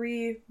were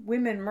 3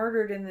 women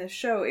murdered in this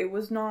show, it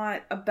was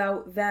not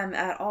about them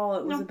at all.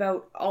 It was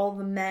about all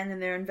the men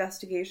and their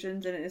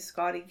investigations, and is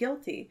Scotty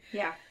guilty?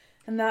 Yeah.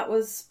 And that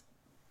was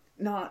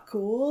not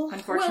cool.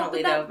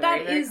 Unfortunately,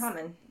 very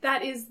common.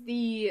 That is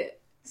the...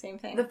 Same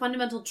thing. The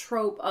fundamental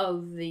trope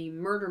of the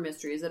murder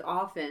mystery is that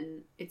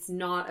often it's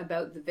not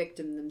about the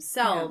victim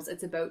themselves. Yeah.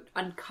 It's about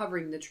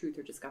uncovering the truth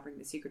or discovering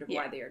the secret of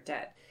why they are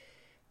dead.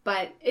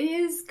 But it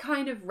is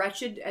kind of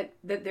wretched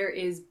that there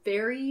is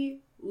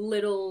very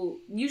little...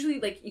 Usually,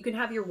 like, you can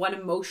have your one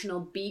emotional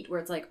beat where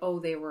it's like, oh,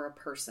 they were a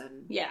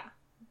person. Yeah.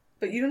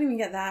 But you don't even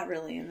get that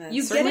really in this.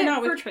 You get it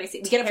not with Tracy.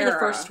 You get it for the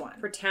first one.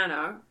 For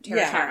Tana.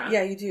 Tara.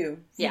 Yeah, you do.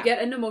 You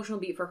get an emotional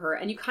beat for her.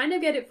 And you kind of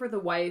get it for the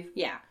wife.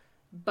 Yeah.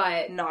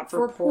 But not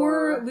for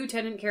poor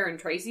Lieutenant Karen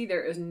Tracy,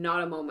 there is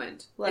not a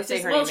moment. Let's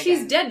say her name again.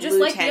 She's dead just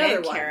Lieutenant like the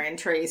other one. Karen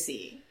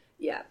Tracy.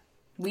 Yeah.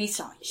 We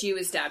saw you. She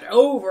was stabbed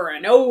over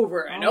and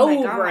over and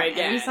over again.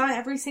 And we saw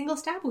every single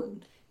stab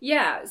wound.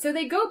 Yeah, so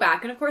they go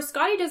back, and of course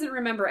Scotty doesn't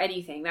remember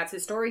anything. That's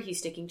his story, he's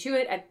sticking to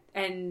it,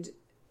 and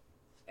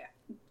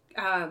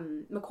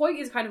McCoy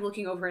is kind of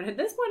looking over, and at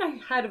this point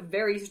I had a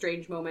very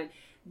strange moment.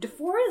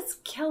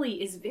 DeForest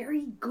Kelley is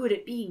very good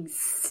at being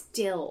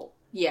still.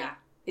 Yeah.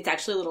 It's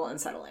actually a little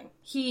unsettling.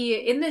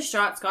 In this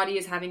shot, Scotty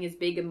is having his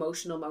big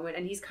emotional moment,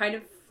 and he's kind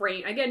of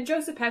framed... Again,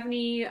 Joseph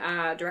Pevney,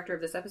 director of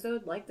this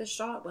episode, liked this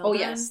shot. Well done.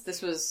 Yes.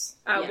 This was...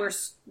 Where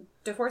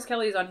DeForest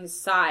Kelley is on his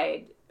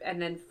side,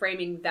 and then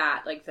framing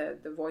that, like the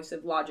voice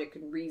of logic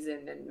and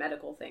reason and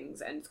medical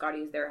things, and Scotty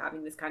is there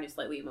having this kind of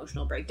slightly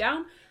emotional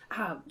breakdown.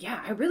 I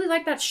really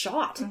like that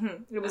shot.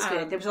 Mm-hmm. It was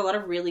good. There was a lot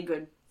of really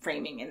good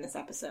framing in this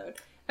episode.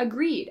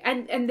 Agreed.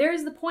 And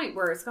there's the point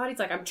where Scotty's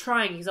like, I'm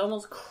trying. He's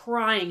almost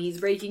crying. He's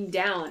breaking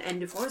down.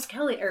 And DeForest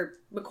Kelley, or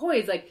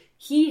McCoy is like,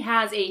 he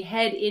has a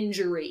head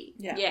injury.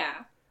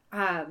 Yeah.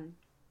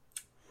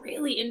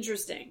 Really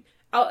interesting.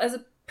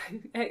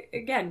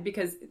 Again,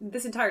 because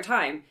this entire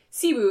time,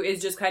 Siwu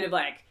is just kind of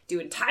like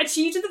doing Tai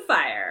Chi to the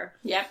fire.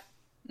 Yep.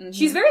 Mm-hmm.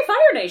 She's very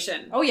Fire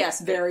Nation. Oh, yes.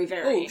 Very,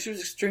 very. Oh, she was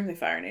extremely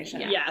Fire Nation.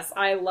 Yeah. Yes,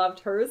 I loved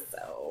her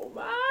so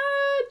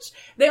much.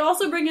 They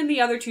also bring in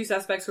the other 2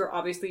 suspects who are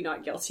obviously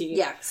not guilty.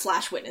 Yeah,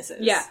 / witnesses.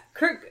 Yeah.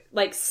 Kirk,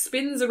 like,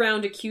 spins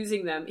around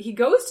accusing them. He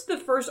goes to the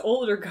first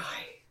older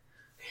guy.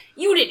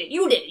 You did it.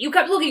 You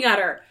kept looking at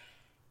her.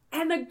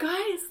 And the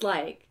guy is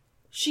like,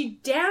 she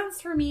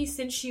danced for me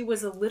since she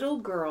was a little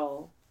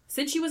girl.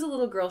 Since she was a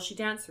little girl, she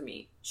danced for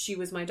me. She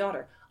was my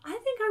daughter. I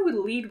think I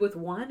would lead with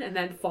one and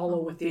then follow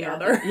with the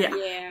other.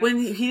 Yeah. When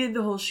he did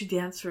the whole "she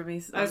danced for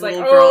me," I was like,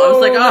 girl, I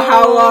was like, oh,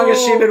 how long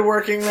has she been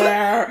working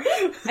there?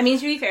 I mean,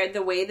 to be fair,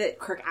 the way that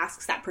Kirk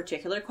asks that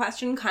particular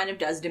question kind of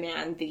does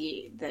demand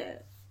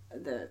the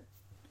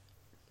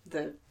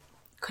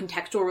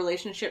contextual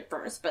relationship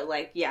first, but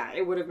like, yeah,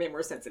 it would have made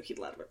more sense if he'd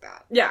led with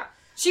that. Yeah.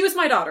 She was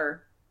my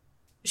daughter.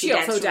 She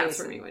also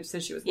danced for me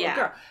since she was a little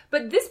girl.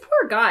 But this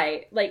poor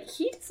guy, like,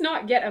 he does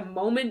not get a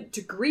moment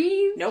to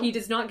grieve. Nope. He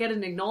does not get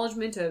an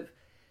acknowledgement of,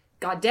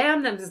 God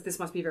damn, this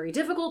must be very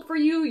difficult for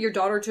you. Your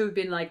daughter to have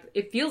been, like,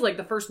 it feels like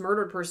the first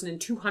murdered person in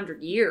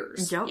 200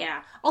 years. Yep.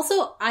 Yeah.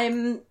 Also,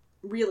 I'm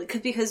really,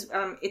 because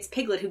it's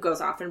Piglet who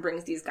goes off and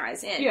brings these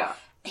guys in. Yeah.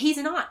 He's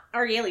not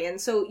Argelian,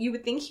 so you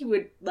would think he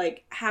would,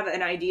 like, have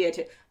an idea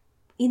to...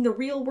 In the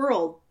real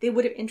world, they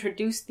would have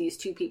introduced these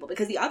two people,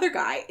 because the other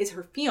guy is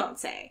her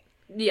fiancé.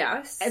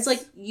 Yes. It's like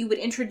you would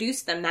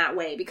introduce them that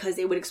way because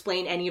they would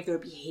explain any of their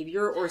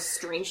behavior or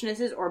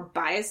strangenesses or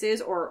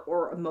biases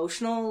or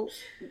emotional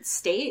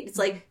state. It's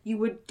like you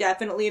would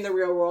definitely in the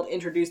real world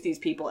introduce these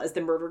people as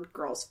the murdered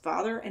girl's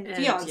father and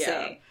fiancé.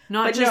 Yeah.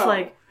 Not just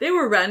like, they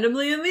were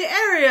randomly in the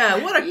area.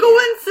 What a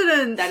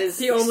coincidence. That is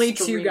the only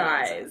two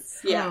guys.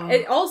 Nonsense. Yeah.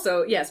 And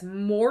also, yes,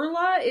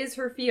 Morla is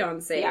her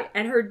fiancé,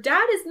 and her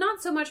dad is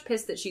not so much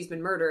pissed that she's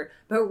been murdered,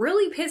 but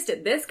really pissed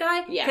at this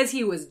guy because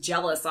he was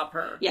jealous of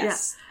her.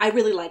 Yes. Yeah. I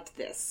really liked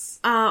this.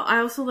 I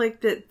also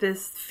liked that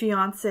this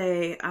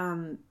fiancé,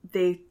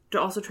 they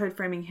also tried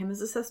framing him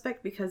as a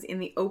suspect because in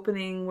the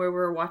opening where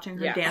we're watching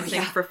her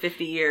dancing for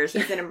 50 years,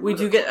 we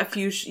do get a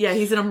few...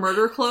 he's in a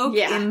murder cloak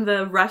in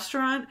the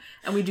restaurant,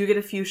 and we do get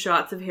a few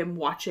shots of him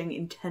watching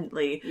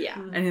intently. Yeah.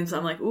 And so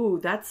I'm like,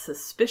 ooh, that's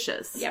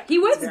suspicious. Yeah, he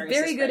was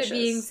very good at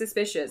being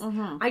suspicious.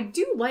 Mm-hmm. I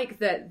do like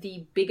that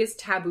the biggest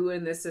taboo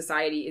in this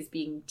society is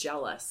being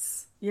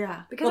jealous.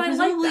 Yeah. Because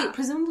I like that.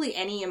 Presumably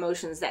any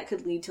emotions that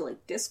could lead to,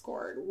 like,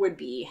 discord would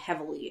be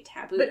heavily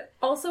taboo. But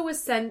also a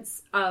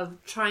sense of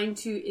trying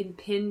to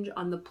impinge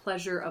on the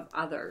pleasure of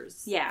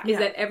others. Yeah. Is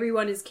that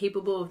everyone is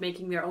capable of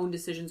making their own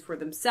decisions for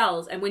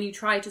themselves. And when you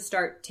try to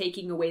start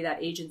taking away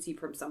that agency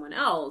from someone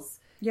else,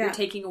 you're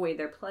taking away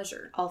their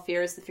pleasure. All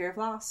fear is the fear of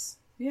loss.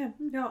 Yeah,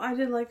 no, I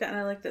did like that, and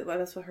I liked that.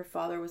 That's what her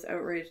father was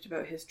outraged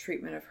about his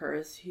treatment of her.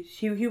 Is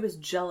he was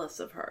jealous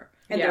of her,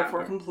 and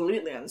therefore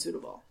completely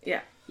unsuitable.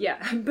 Yeah,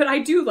 yeah, but I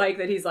do like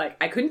that he's like,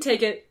 I couldn't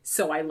take it,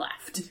 so I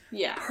left.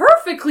 Yeah,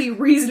 perfectly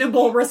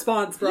reasonable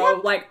response, bro.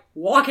 Yep. Like,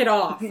 walk it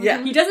off.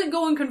 Yeah, he doesn't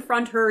go and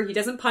confront her. He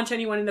doesn't punch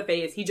anyone in the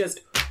face. He just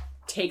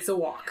takes a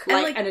walk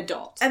like an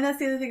adult. And that's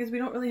the other thing is we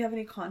don't really have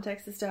any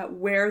context as to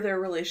where their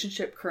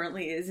relationship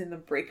currently is in the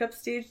breakup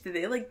stage. Did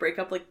they like break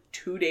up like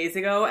 2 days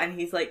ago and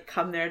he's like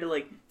come there to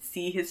like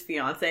see his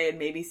fiance and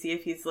maybe see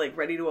if he's like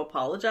ready to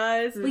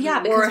apologize? Well,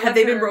 yeah, or have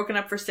they been broken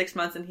up for 6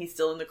 months and he's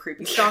still in the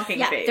creepy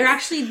stalking phase? They're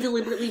actually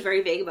deliberately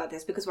very vague about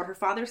this because what her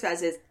father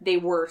says is they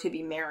were to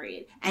be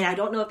married. And I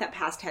don't know if that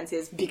past tense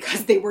is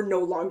because they were no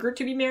longer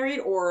to be married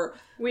or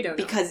we don't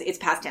know. Because it's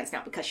past tense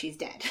now because she's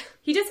dead.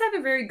 He does have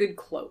a very good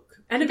cloak.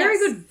 And a very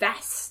good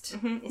vest.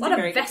 Mm-hmm. A lot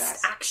of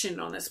vest action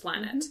on this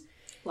planet.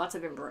 Mm-hmm. Lots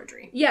of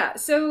embroidery. Yeah,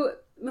 so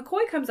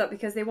McCoy comes up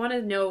because they want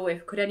to know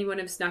if could anyone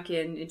have snuck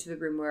into the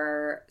room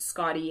where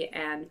Scotty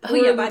and by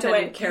the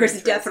way,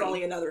 there's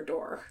definitely another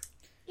door.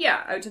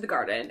 Yeah, out to the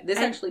garden. This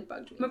actually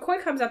bugged me.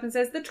 McCoy comes up and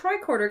says the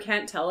tricorder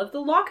can't tell if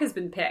the lock has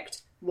been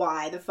picked.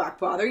 Why the fuck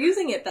bother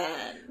using it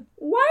then?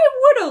 Why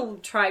would a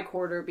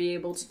tricorder be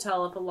able to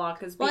tell if a lock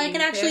has been picked? Well, I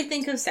can actually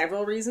think of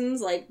several reasons.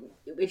 Like,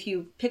 if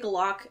you pick a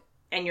lock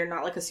and you're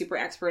not like a super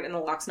expert and the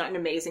lock's not in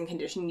amazing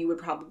condition, you would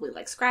probably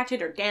like scratch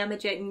it or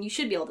damage it, and you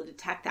should be able to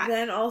detect that.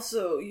 Then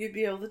also you'd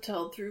be able to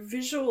tell through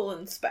visual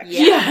inspection.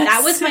 Yeah, yes.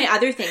 That was my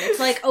other thing. It's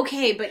like,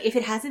 okay, but if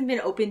it hasn't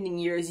been opened in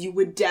years, you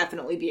would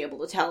definitely be able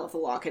to tell if the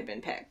lock had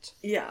been picked.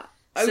 Yeah.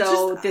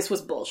 This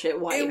was bullshit.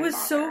 Why it even was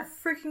bother? So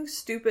freaking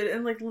stupid,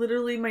 and like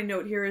literally my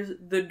note here is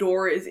the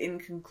door is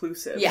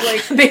inconclusive. Yeah,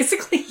 like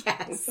basically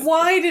yes.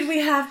 Why did we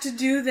have to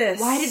do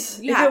this? Why did if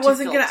it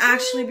wasn't going to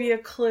actually be a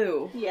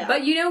clue? Yeah,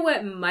 but you know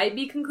what might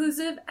be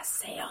conclusive? A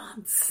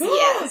seance.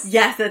 Yes,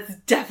 yes, that's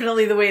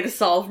definitely the way to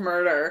solve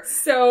murder.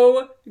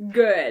 So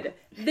good.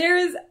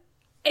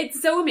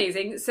 It's so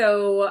amazing.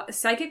 So,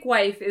 psychic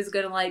wife is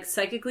gonna, like,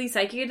 psychically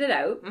psychic it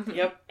out. Mm-hmm.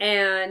 Yep.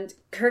 And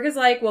Kirk is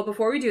like, well,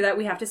 before we do that,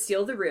 we have to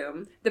seal the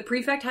room. The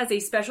prefect has a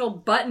special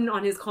button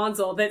on his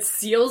console that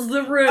seals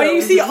the room. Oh,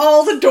 you see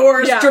all the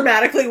doors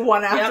dramatically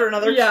one after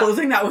another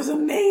closing? That was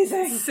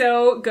amazing.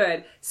 So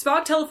good.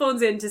 Spock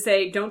telephones in to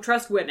say, don't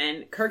trust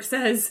women. Kirk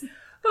says,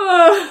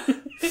 oh...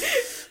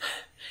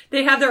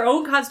 They have their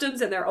own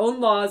customs and their own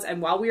laws,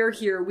 and while we are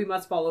here, we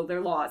must follow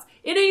their laws.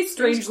 In a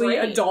strangely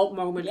adult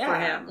moment for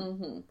him.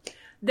 Mm-hmm.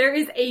 There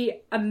is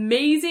a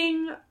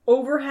amazing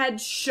overhead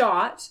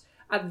shot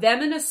of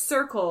them in a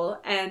circle,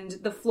 and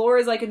the floor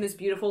is like in this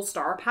beautiful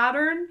star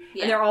pattern,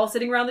 and they're all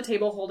sitting around the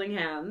table holding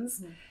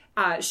hands.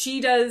 Mm-hmm. She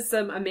does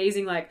some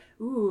amazing, like,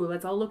 ooh,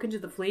 let's all look into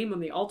the flame on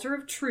the altar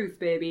of truth,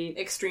 baby.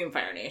 Extreme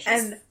Fire Nation.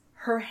 And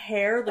her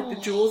hair, like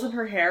the jewels in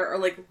her hair are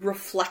like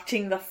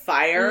reflecting the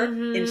fire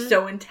in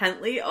so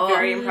intently. Oh,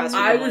 very impressive.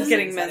 I was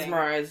getting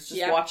mesmerized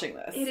just watching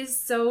this. It is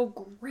so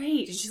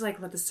great. And she's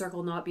like, let the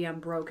circle not be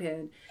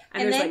unbroken.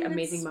 And there's like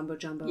amazing mumbo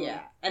jumbo.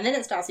 Yeah. And then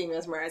it stops being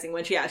mesmerizing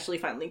when she actually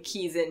finally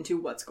keys into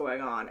what's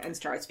going on and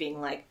starts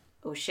being like,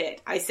 oh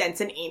shit, I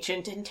sense an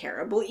ancient and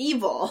terrible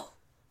evil.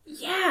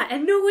 Yeah,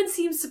 and no one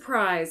seems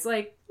surprised.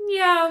 Like,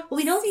 yeah. Well,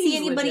 we don't see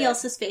anybody legit.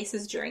 else's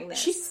faces during this.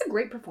 She does a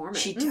great performance.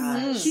 She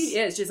does. She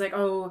is. She's like,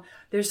 oh,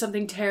 there's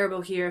something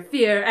terrible here.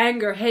 Fear,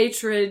 anger,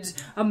 hatred,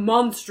 a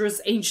monstrous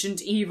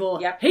ancient evil.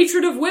 Yep.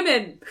 Hatred of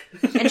women.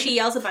 And she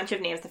yells a bunch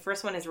of names. The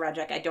first one is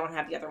Rejek. I don't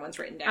have the other ones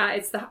written down.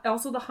 It's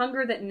also the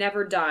hunger that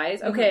never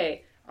dies.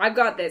 Okay, I've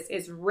got this.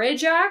 It's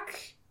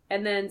Rejak,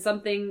 and then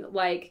something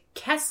like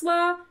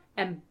Kesla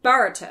and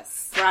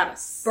Baratus.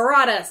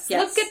 Yes.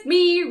 Look at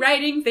me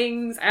writing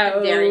things out.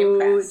 I'm very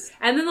impressed.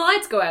 And then the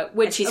lights go out,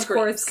 which of screams.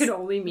 course can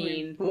only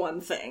mean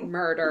one thing.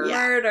 murder. Yeah.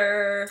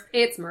 Murder.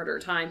 It's murder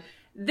time.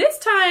 This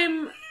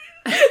time...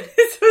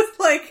 This was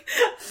like,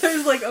 I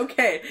was like,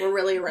 okay. We're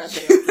really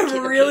ramping up.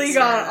 We've really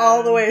gone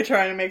all the way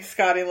trying to make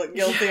Scotty look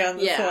guilty on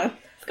this one.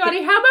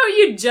 Scotty, how about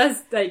you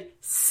just, like,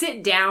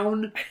 sit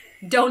down,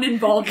 don't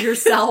involve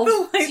yourself.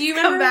 Like, Do you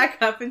come remember-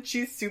 back up and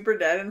she's super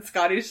dead and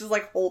Scotty's just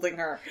like holding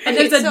her. And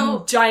there's a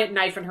So- giant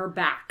knife in her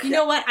back. You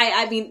know what?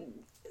 I mean,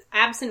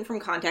 absent from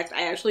context,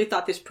 I actually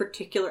thought this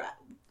particular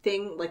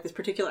thing, like this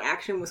particular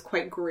action, was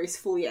quite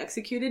gracefully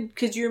executed.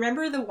 Because you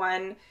remember the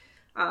one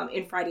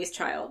in Friday's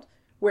Child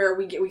where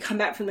we come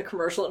back from the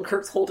commercial and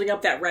Kirk's holding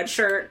up that red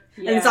shirt,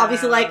 and it's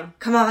obviously like,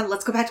 come on,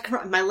 let's go back to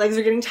commercial. My legs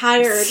are getting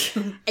tired,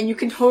 and you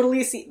can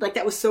totally see, like,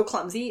 that was so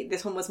clumsy.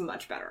 This one was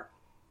much better.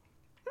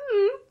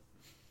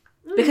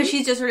 Because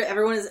she's just sort of,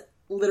 everyone is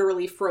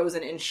literally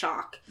frozen in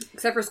shock.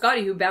 Except for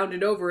Scotty, who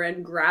bounded over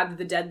and grabbed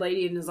the dead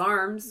lady in his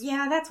arms.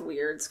 Yeah, that's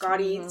weird.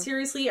 Scotty,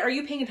 seriously, are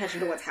you paying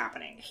attention to what's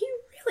happening?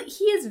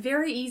 He is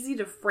very easy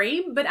to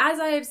frame, but as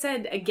I have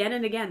said again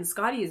and again,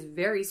 Scotty is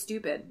very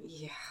stupid.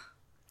 Yeah.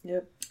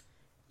 Yep.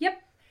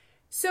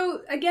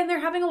 So, again, they're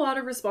having a lot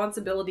of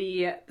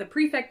responsibility. The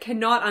prefect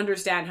cannot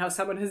understand how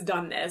someone has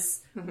done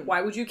this.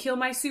 Why would you kill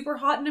my super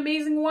hot and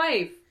amazing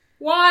wife?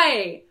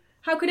 Why?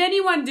 How could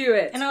anyone do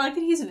it? And I like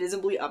that he's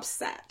visibly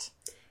upset.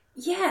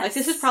 Yes. Like,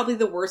 this is probably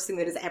the worst thing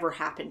that has ever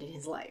happened in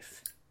his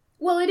life.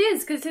 Well, it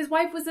is, because his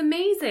wife was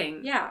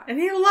amazing. Yeah. And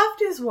he loved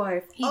his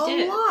wife He a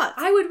did. lot.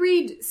 I would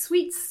read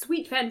sweet,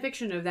 sweet fan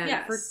fiction of them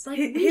Yes. for, like,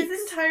 His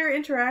weeks. entire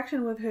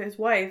interaction with his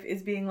wife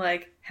is being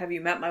like, have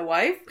you met my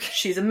wife?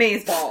 She's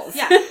amazeballs.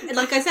 Yeah. And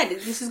like I said,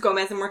 this is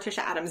Gomez and Morticia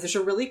Adams. There's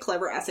a really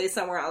clever essay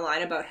somewhere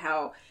online about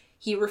how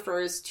he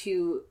refers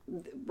to,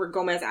 where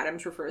Gomez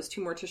Adams refers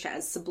to Morticia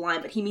as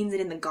sublime, but he means it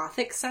in the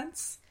Gothic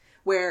sense,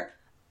 where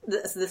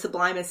the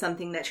sublime is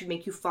something that should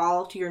make you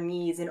fall to your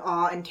knees in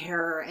awe and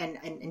terror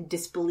and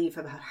disbelief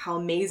about how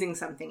amazing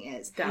something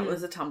is. That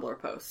was a Tumblr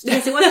post.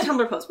 Yes, it was a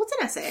Tumblr post. What's an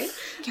essay?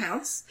 It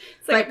counts.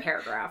 It's like a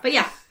paragraph. But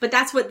yeah, but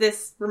that's what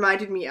this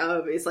reminded me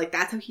of, is like,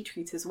 that's how he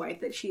treats his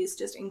wife, that she is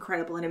just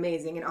incredible and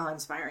amazing and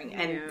awe-inspiring,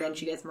 and then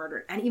she gets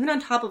murdered. And even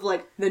on top of,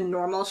 like, the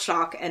normal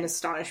shock and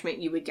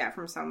astonishment you would get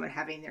from someone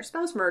having their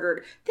spouse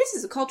murdered, this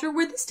is a culture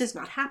where this does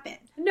not happen.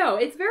 No,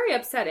 it's very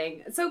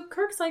upsetting. So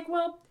Kirk's like,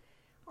 well,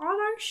 on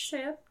our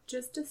ship,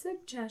 just a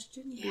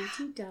suggestion,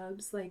 BT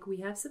dubs, like, we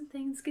have some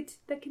things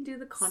that can do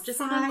the conscious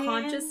and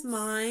unconscious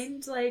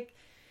mind, like,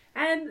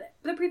 and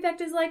the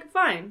prefect is like,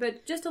 fine,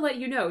 but just to let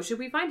you know, should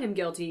we find him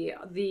guilty,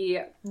 the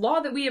law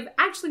that we have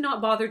actually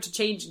not bothered to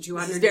change in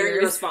 200 This is very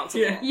years,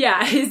 irresponsible.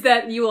 yeah, is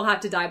that you will have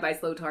to die by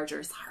slow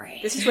torture. Sorry.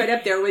 This is right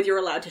up there with you're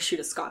allowed to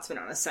shoot a Scotsman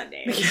on a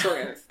Sunday. It's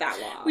sort of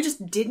that law. We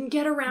just didn't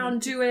get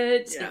around to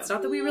it. Yeah. It's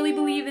not that we really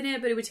believe in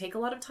it, but it would take a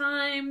lot of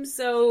time,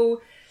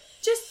 so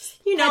just,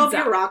 you know, heads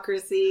up.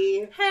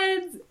 bureaucracy.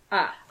 Heads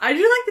up. I do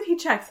like that he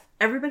checks.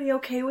 Everybody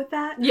okay with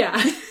that?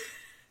 Yeah.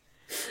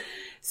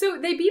 So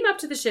they beam up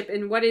to the ship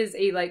in what is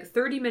a, like,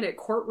 30-minute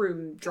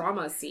courtroom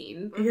drama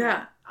scene.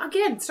 Yeah.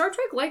 Again, Star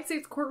Trek likes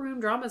its courtroom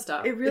drama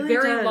stuff. It really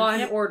very does. Law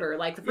and Order.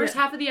 Like, the first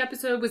Yeah. half of the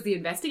episode was the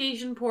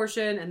investigation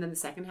portion, and then the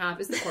second half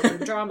is the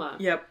courtroom drama.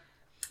 Yep.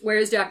 Where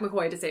is Jack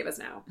McCoy to save us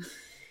now?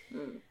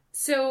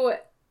 So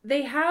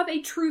they have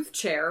a truth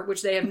chair,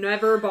 which they have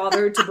never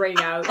bothered to bring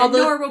out, and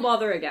nor will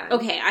bother again.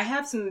 Okay, I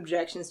have some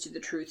objections to the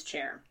truth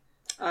chair.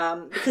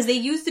 Because they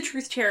use the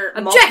truth chair...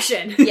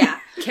 Objection! Yeah.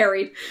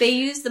 Carried. They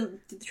use the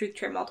truth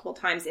chair multiple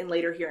times in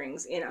later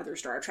hearings in other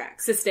Star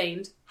Treks.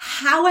 Sustained.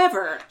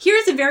 However,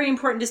 here's a very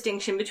important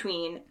distinction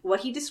between what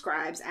he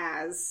describes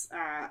as...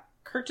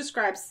 Kirk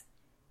describes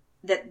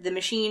that the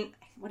machine...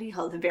 What do you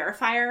call it? The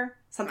verifier?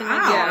 Something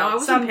like that. I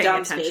wasn't Some paying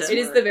dumb attention. space It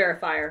is word. the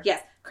verifier.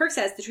 Yes. Kirk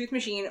says the truth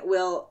machine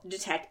will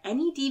detect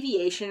any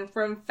deviation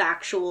from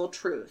factual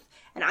truth.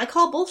 And I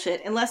call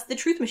bullshit unless the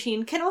truth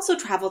machine can also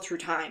travel through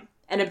time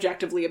and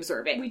objectively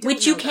observe it.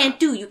 Which you can't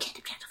do. You can't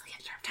objectively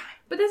observe time.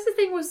 But that's the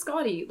thing with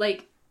Scotty.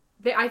 Like,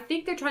 I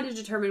think they're trying to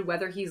determine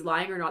whether he's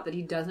lying or not, that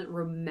he doesn't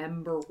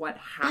remember what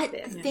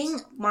happened.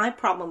 But my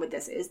problem with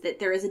this is that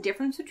there is a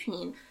difference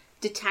between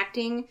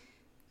detecting,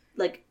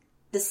 like,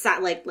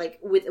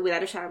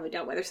 without a shadow of a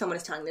doubt, whether someone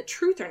is telling the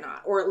truth or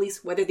not, or at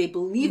least whether they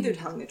believe they're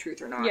telling the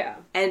truth or not. Yeah.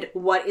 And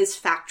what is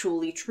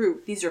factually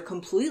true. These are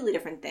completely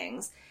different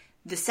things.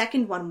 The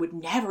second one would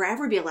never,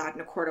 ever be allowed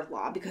in a court of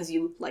law because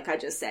you, like I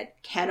just said,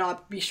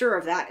 cannot be sure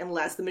of that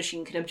unless the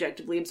machine can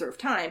objectively observe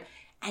time.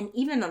 And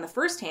even on the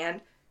first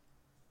hand,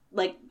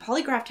 like,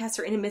 polygraph tests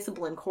are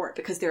inadmissible in court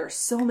because there are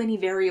so many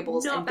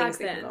variables and things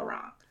that can go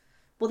wrong.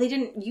 Well, they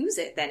didn't use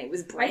it then. It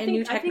was brand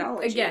new technology.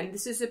 I think, again,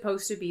 this is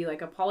supposed to be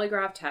like a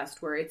polygraph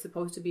test where it's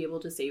supposed to be able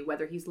to say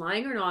whether he's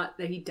lying or not,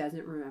 that he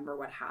doesn't remember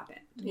what happened.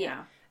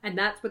 Yeah. And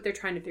that's what they're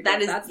trying to figure out.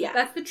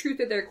 That's the truth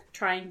that they're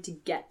trying to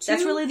get to.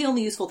 That's really the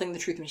only useful thing the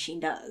truth machine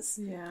does.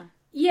 Yeah.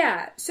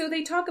 Yeah. So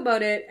they talk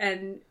about it,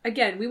 and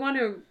again, we want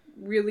to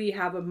really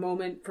have a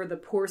moment for the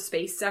poor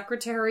space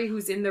secretary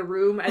who's in the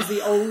room as the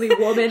only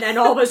woman, and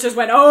all of us just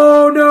went,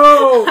 "Oh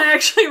no!" I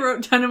actually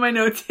wrote down in my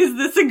notes, "Is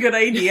this a good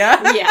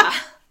idea?" Yeah.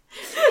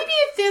 Maybe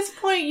at this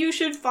point you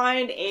should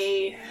find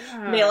a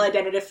male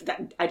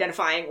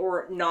identifying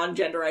or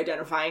non-gender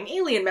identifying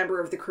alien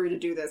member of the crew to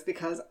do this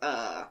because,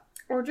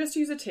 Or just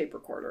use a tape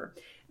recorder.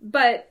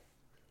 But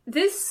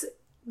this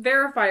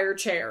verifier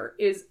chair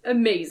is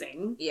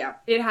amazing. Yeah.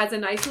 It has a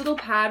nice little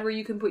pad where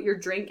you can put your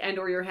drink and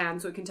or your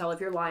hand so it can tell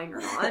if you're lying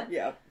or not.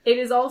 Yeah. It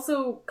is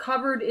also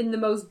covered in the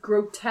most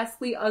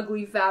grotesquely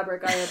ugly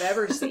fabric I have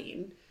ever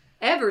seen.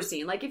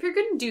 Like, if you're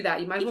going to do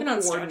that, you might as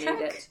well coordinate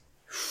it.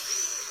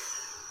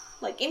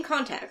 Like, in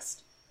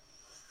context.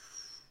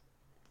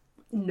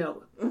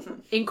 No. Mm-hmm.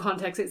 In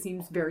context, it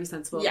seems very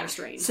sensible and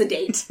restrained.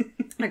 Sedate.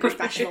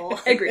 Professional.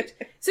 Agreed.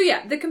 So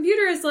yeah, the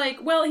computer is like,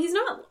 well, he's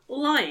not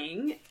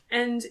lying.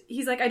 And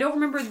he's like, I don't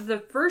remember the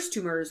first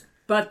two murders,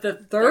 but the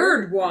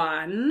third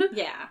one,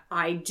 yeah,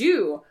 I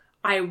do.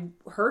 I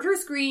heard her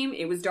scream.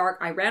 It was dark.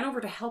 I ran over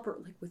to help her.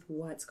 Like, with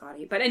what,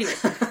 Scotty? But anyway,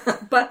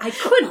 but I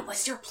couldn't. What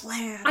was your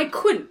plan? I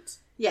couldn't.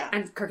 Yeah.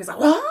 And Kirk is like,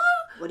 what?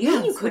 What do you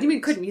mean you couldn't? What do you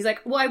mean couldn't? He's like,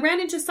 well, I ran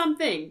into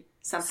something.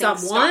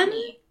 Someone.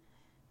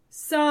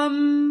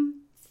 Something.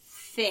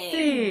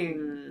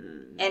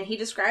 And he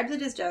describes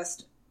it as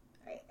just,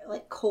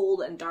 like,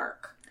 cold and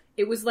dark.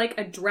 It was like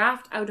a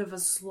draft out of a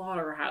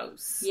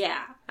slaughterhouse.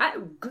 Yeah.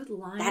 Good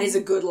line. That is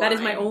a good line. That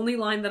is my only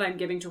line that I'm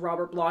giving to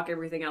Robert Bloch.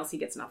 Everything else, he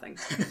gets nothing.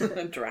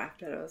 A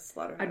draft out of a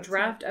slaughterhouse. A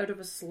draft out of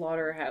a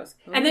slaughterhouse.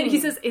 Ooh. And then he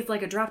says, it's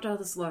like a draft out of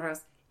the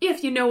slaughterhouse,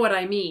 if you know what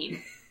I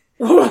mean.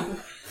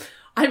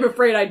 I'm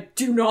afraid I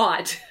do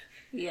not.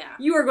 Yeah.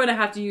 You are going to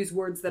have to use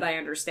words that I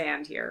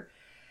understand here.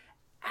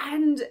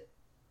 And,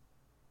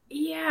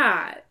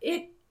 yeah,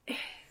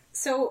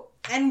 So,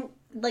 and,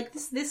 like,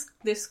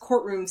 this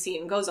courtroom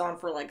scene goes on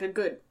for, like, a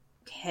good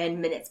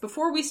 10 minutes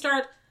before we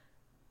start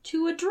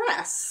to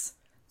address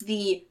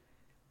the,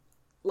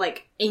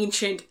 like,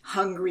 ancient,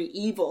 hungry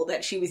evil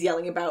that she was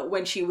yelling about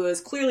when she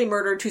was clearly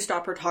murdered to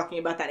stop her talking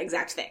about that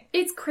exact thing.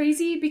 It's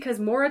crazy because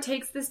Maura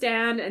takes the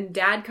stand and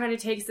Dad kind of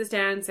takes the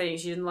stand saying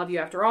she didn't love you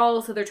after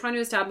all, so they're trying to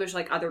establish,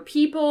 like, other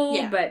people,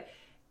 yeah.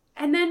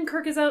 And then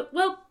Kirk is out,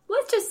 well,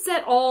 let's just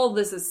set all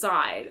this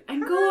aside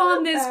and go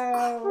on this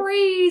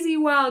crazy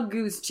wild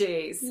goose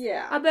chase.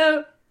 Yeah.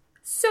 About,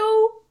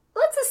 so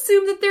let's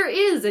assume that there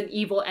is an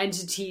evil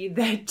entity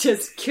that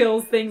just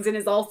kills things and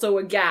is also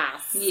a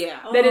gas. Yeah.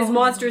 That is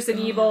monstrous and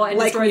evil and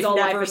destroys all of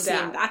Like, we've never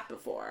seen that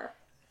before.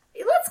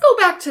 Let's go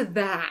back to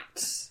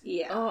that.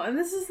 Yeah. Oh, and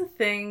this is the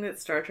thing that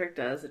Star Trek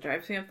does that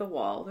drives me up the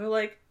wall. They're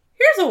like,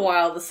 here's a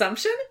wild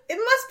assumption. It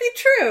must be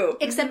true.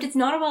 Except it's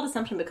not a wild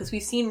assumption because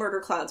we've seen murder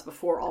clouds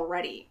before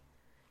already.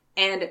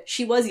 And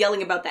she was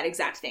yelling about that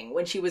exact thing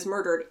when she was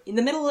murdered in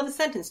the middle of a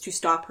sentence to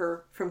stop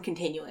her from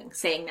continuing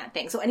saying that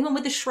thing. So anyone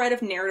with a shred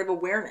of narrative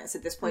awareness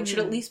at this point should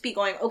at least be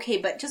going, okay,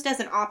 but just as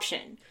an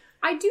option.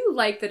 I do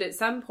like that at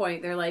some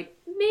point they're like,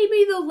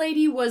 maybe the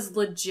lady was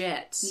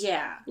legit.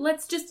 Yeah.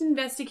 Let's just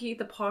investigate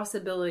the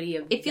possibility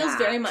of It feels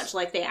very much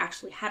like they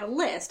actually had a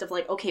list of,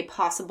 like, okay,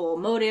 possible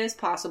motives,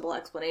 possible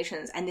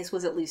explanations, and this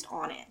was at least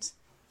on it.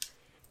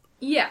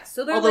 Yeah,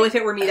 so they're Although if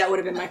it were me, that would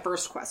have been my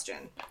first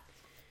question.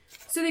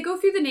 So they go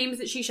through the names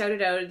that she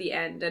shouted out at the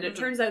end, and it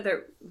turns out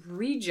that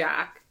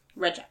Rejak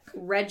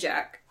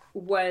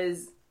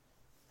was...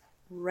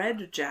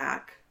 Red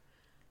Jack.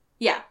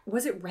 Yeah.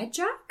 Was it Red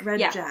Jack? Red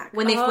Jack.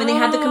 When they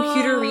had the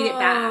computer read it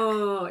back.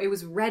 Oh, it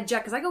was Red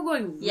Jack. Because I go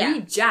going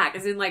Jack,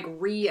 as in like as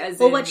in...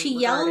 Well, what she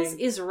yells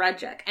is Red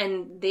Jack.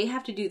 And they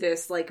have to do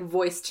this, like,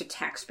 voice to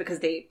text because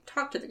they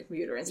talk to the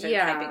computer instead of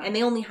typing. And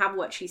they only have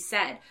what she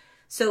said.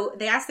 So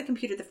they ask the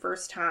computer the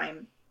first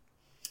time,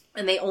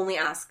 and they only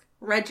ask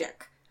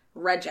Rejek.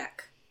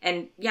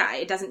 And yeah,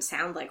 it doesn't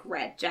sound like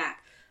Red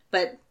Jack.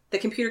 But the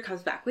computer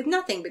comes back with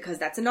nothing because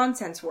that's a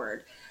nonsense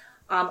word.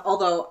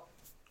 Although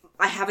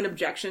I have an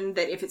objection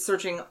that if it's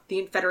searching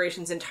the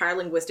Federation's entire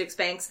linguistics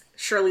banks,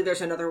 surely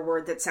there's another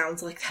word that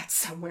sounds like that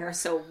somewhere,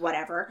 so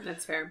whatever.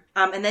 That's fair.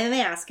 And then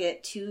they ask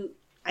it to,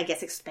 I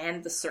guess,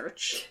 expand the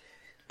search.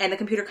 And the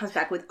computer comes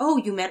back with, oh,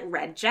 you meant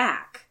Red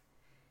Jack.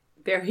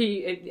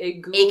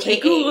 It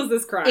Googles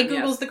this crime. It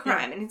Googles the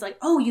crime. Yeah. And he's like,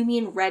 oh, you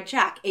mean Red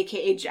Jack,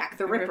 a.k.a. Jack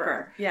the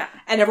Ripper. Yeah.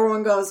 And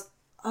everyone goes,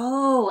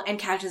 oh, and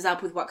catches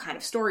up with what kind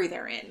of story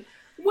they're in.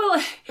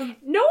 Well,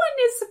 no one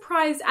is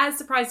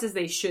surprised as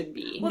they should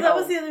be. Well, that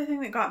was the other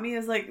thing that got me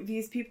is, like,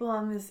 these people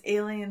on this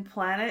alien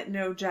planet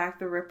know Jack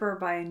the Ripper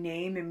by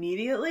name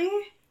immediately.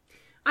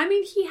 I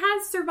mean, he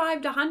has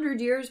survived 100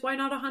 years. Why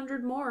not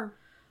 100 more?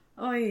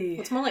 Oy.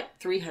 It's more like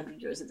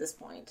 300 years at this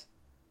point.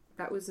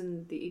 That was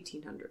in the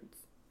 1800s.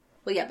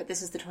 Well, yeah, but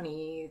this is the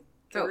 23rd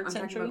I'm century.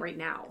 talking about right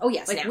now. Oh,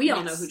 yes. Like, now, we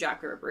all know who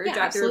Jack the Ripper is. Yeah,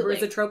 Jack the Ripper is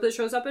absolutely. a trope that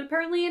shows up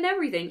apparently in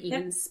everything,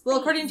 even space. Well,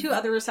 according to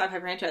other sci-fi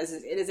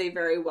franchises, it is a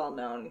very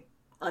well-known,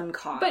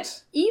 uncaught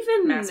but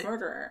even mass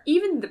murderer.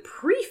 Even the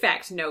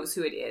prefect knows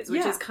who it is,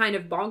 which is kind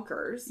of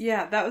bonkers.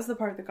 Yeah, that was the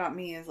part that got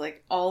me, is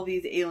like, all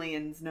these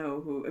aliens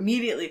know who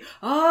immediately,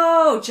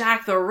 oh,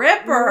 Jack the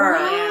Ripper!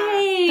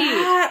 Right!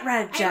 That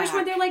Red Jack! At which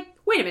point they're like,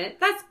 wait a minute,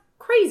 that's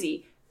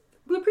crazy.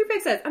 The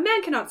prefect says, a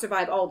man cannot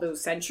survive all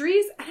those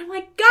centuries. And I'm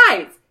like,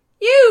 guys,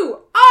 you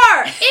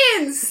are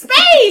in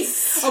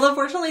space! Although,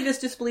 fortunately, this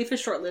disbelief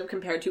is short-lived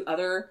compared to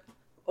other,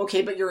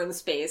 okay, but you're in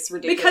space,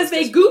 ridiculous Because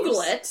they disbeliefs.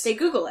 Google it. They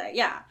Google it,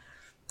 yeah.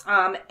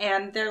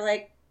 And they're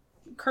like,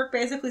 Kirk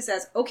basically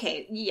says,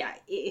 okay, yeah,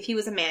 if he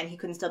was a man, he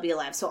couldn't still be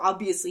alive, so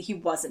obviously he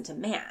wasn't a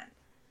man.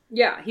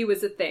 Yeah, he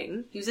was a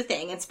thing. He was a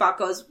thing, and Spock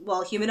goes,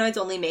 well, humanoids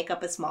only make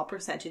up a small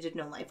percentage of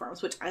known life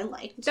forms, which I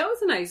liked. That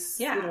was a nice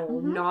Yeah.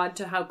 little nod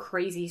to how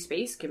crazy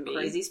space can be.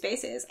 Crazy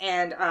spaces.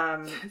 And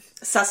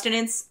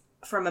sustenance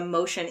from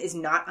emotion is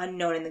not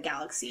unknown in the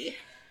galaxy.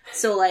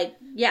 So, like,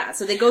 yeah,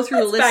 so they go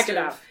through a list Back it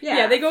of... up.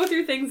 Yeah, they go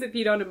through things that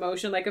feed on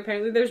emotion. Like,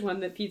 apparently there's one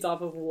that feeds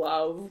off of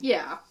love.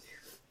 Yeah.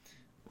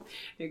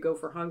 You go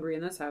for hungry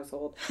in this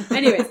household.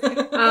 Anyways,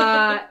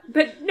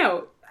 but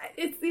no,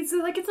 it's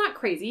like, it's not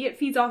crazy. It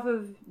feeds off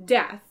of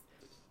death.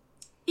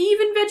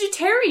 Even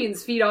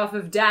vegetarians feed off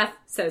of death,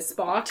 says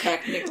Spock.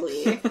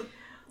 Technically.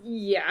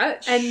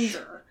 Yeah, and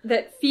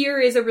that fear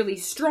is a really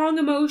strong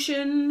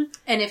emotion.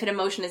 And if an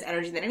emotion is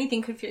energy, then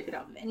anything could feed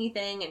off of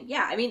anything. And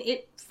yeah, I mean,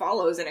 it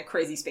follows in a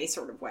crazy space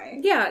sort of way.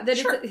 Yeah, that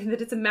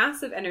it's a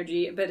massive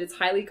energy, but it's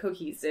highly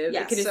cohesive.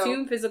 Yeah, it can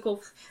assume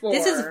physical form.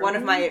 This is one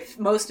of my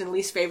most and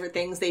least favorite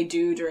things they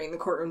do during the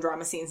courtroom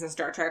drama scenes in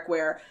Star Trek,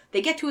 where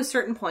they get to a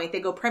certain point,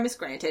 they go premise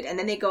granted, and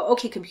then they go,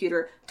 okay,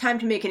 computer, time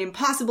to make an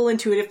impossible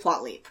intuitive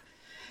plot leap.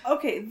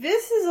 Okay,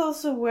 this is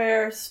also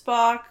where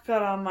Spock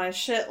got on my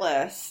shit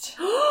list.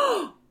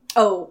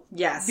 Oh,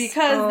 yes.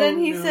 Because then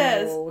he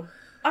says,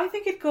 I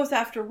think it goes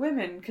after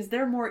women because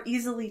they're more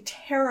easily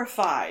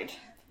terrified.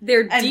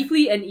 They're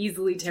deeply and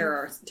easily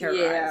terrorized.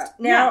 Yeah.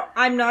 Now,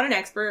 I'm not an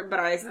expert, but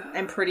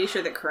I'm pretty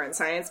sure that current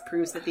science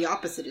proves that the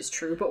opposite is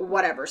true, but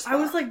whatever, Spock. I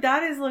was like,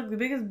 that is like the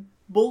biggest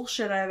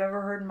bullshit I've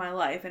ever heard in my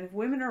life. And if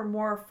women are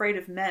more afraid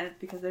of men, it's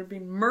because they're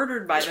being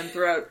murdered by them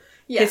throughout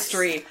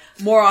history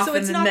more often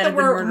than men have been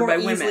murdered by women. So it's not that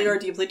we're more easily or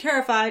deeply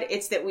terrified,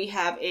 it's that we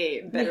have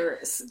a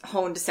better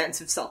honed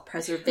sense of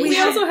self-preservation. We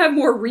also have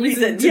more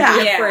reason to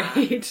be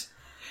afraid.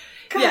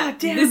 God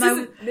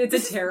damn,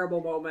 it's a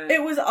terrible moment.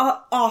 It was an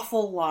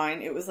awful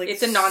line. It was like,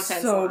 it's a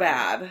nonsense so line.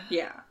 bad.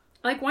 Yeah.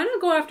 Like, why not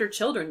go after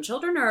children?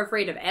 Children are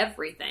afraid of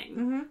everything.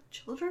 Mm-hmm.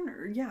 Children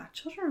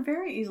are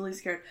very easily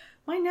scared.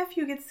 My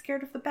nephew gets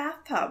scared of the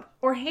bathtub.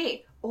 Or,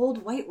 hey,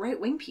 old white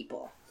right-wing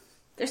people.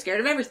 They're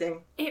scared of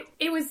everything.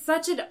 It was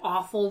such an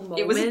awful moment.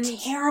 It was a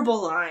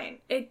terrible line.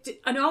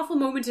 An awful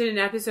moment in an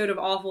episode of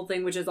Awful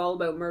Thing, which is all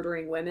about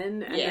murdering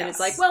women. And then it's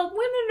like, well,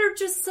 women are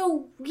just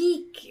so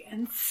weak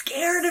and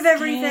scared of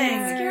everything.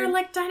 Scared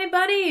like tiny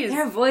bunnies.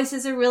 Their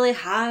voices are really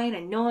high and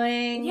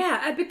annoying.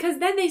 Yeah, because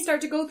then they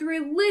start to go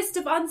through a list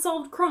of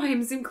unsolved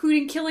crimes,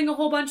 including killing a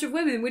whole bunch of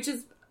women, which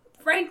is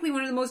frankly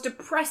one of the most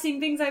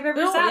depressing things I've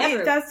ever sat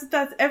through.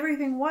 That's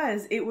everything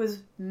was. It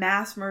was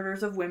mass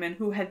murders of women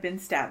who had been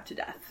stabbed to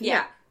death.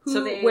 Yeah.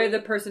 Where the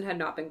person had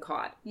not been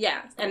caught.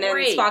 Yeah. And then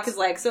Spock is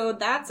like, so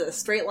that's a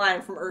straight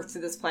line from Earth to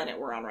this planet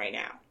we're on right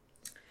now.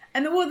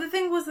 And the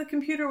thing was, the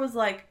computer was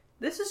like,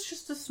 this is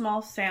just a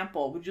small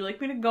sample. Would you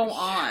like me to go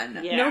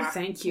on? Yeah. No,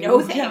 thank you. No,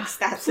 thanks.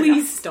 That's Please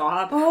enough.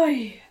 stop.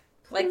 Oy.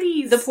 Like,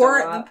 Please the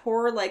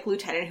poor, like,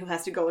 lieutenant who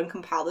has to go and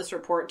compile this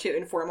report to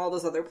inform all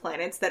those other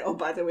planets that, oh,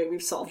 by the way,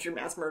 we've solved your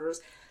mass murders.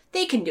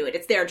 They can do it.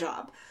 It's their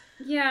job.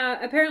 Yeah,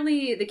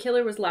 apparently the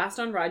killer was last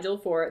on Rigel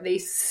 4. They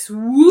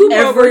swoop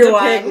over to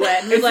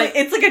Piglet.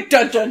 It's like a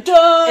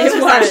dun-dun-dun. It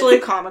was actually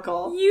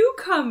comical. You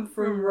come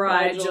from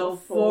Rigel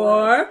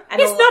 4.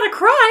 And it's not a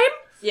crime.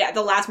 Yeah,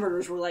 the last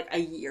murders were like a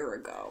year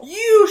ago.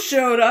 You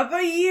showed up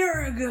a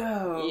year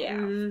ago. Yeah.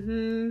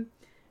 Mm-hmm.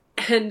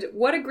 And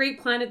what a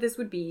great planet this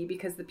would be,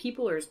 because the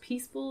people are as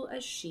peaceful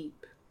as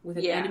sheep, with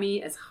an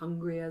enemy as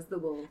hungry as the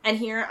wolf. And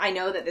here, I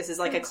know that this is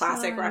like a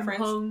classic reference.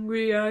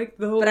 Hungry like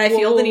the but I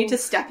feel the need to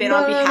step in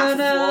on behalf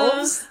of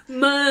wolves.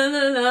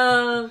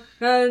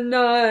 And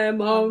I'm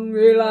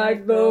hungry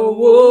like the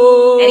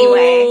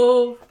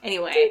wolf.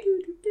 Anyway.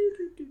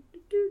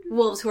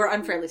 Wolves who are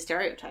unfairly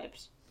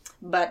stereotyped.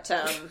 But,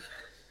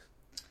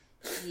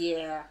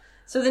 yeah.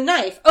 So the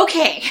knife.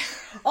 Okay.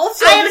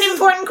 Also, I have an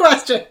important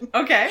question.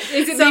 Okay.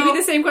 Is it maybe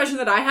the same question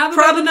that I have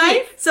about the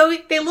knife? So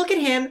they look at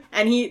him,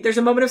 and there's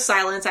a moment of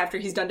silence after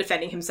he's done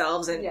defending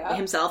himself,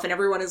 and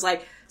everyone is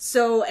like,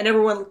 and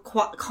everyone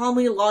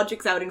calmly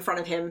logics out in front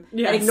of him,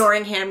 and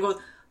ignoring him, goes,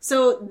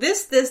 So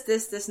this,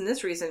 and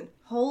this reason.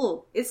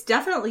 Oh, it's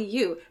definitely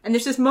you. And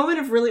there's this moment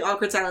of really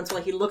awkward silence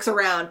while he looks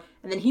around,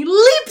 and then he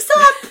leaps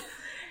up,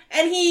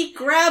 and he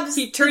grabs...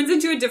 He turns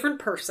into a different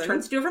person.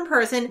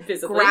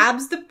 Visibly.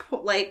 Grabs the...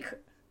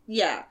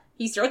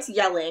 He starts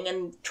yelling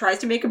and tries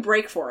to make a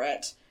break for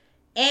it,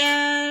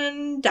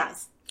 and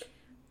dies.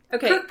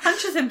 Okay. Kirk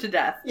punches him to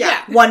death.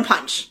 Yeah. One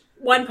punch.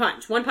 One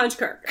punch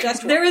Kirk.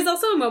 Just there is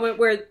also a moment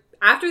where,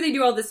 after they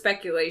do all this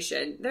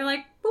speculation, they're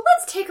like, well,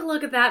 let's take a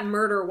look at that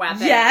murder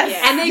weapon.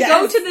 Yes. And they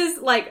go to this,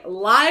 like,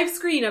 live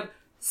screen of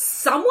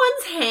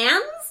someone's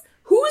hands?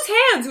 Whose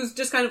hands? Who's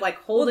just kind of, like,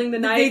 holding the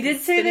knife? They did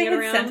say they had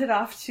around? sent it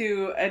off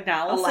to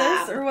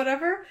analysis or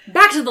whatever.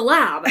 Back to the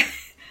lab.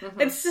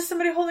 It's just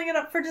somebody holding it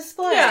up for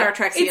display. Yeah. Star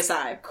Trek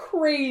CSI. It's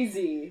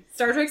crazy.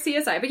 Star Trek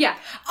CSI. But yeah.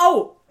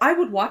 Oh, I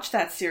would watch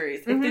that series.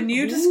 If the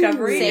new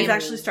Discovery same. is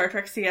actually Star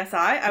Trek CSI,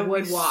 I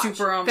would be watch.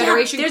 super on board.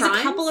 Federation There's Crimes?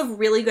 a couple of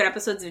really good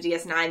episodes of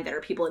DS9 that are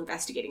people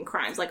investigating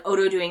crimes, like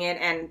Odo doing it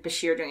and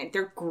Bashir doing it.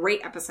 They're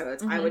great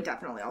episodes. I would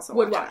definitely also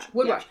watch.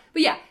 Would watch.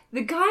 But yeah,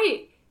 the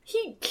guy,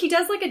 he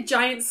does like a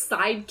giant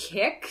side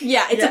kick.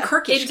 Yeah, it's a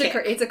Kirkish kick.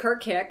 It's a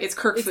Kirk kick. It's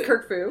Kirk Fu.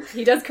 Kirk Fu.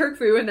 He does Kirk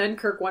Fu, and then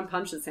Kirk one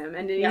punches him,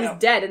 and he's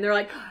dead, and they're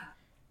like,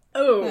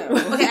 oh.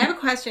 Okay, I have a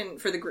question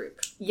for the group.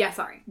 Yeah,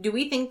 sorry. Do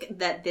we think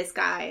that this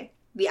guy,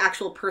 the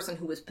actual person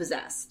who was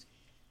possessed,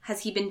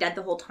 has he been dead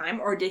the whole time,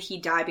 or did he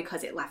die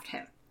because it left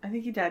him? I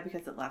think he died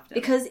because it left him.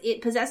 Because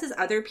it possesses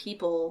other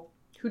people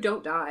Who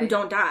don't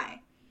die.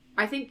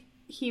 I think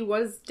he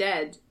was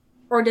dead.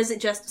 Or does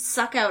it just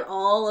suck out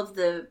all of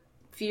the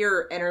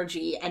fear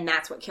energy and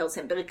that's what kills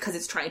him, but because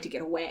it's trying to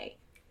get away?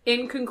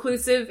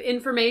 Inconclusive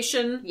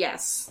information.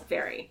 Yes,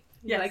 very.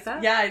 You like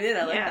that? Yeah, I did.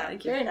 I like that.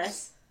 Thank you. Very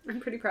nice. I'm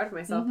pretty proud of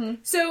myself.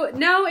 So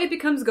now it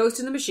becomes Ghost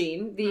in the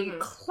Machine, the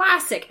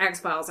classic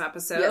X-Files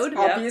episode. Yes,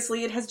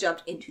 obviously it has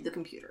jumped into the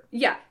computer.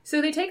 Yeah.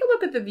 So they take a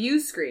look at the view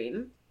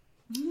screen,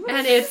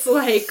 and it's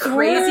like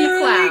crazy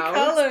Swirly clouds.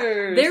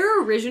 colors.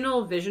 Their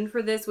original vision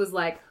for this was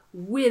like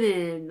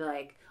women,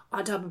 like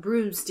on top of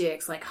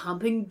broomsticks, like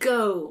humping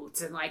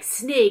goats, and like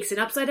snakes and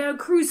upside down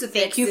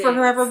crucifixes. Thank you for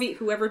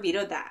whoever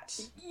vetoed that.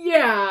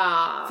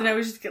 Yeah. So now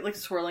we just get like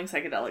swirling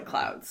psychedelic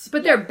clouds.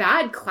 But they're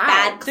bad clouds.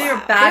 Bad clouds.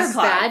 They're bad They're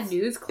clouds. bad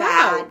news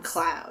clouds. Bad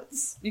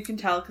clouds. You can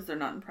tell because they're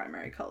not in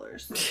primary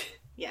colors.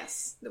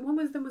 Yes. One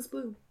of them was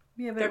blue.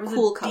 Yeah, but They're it was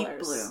cool a deep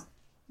colors.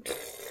 blue.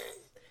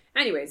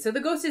 Anyway, so the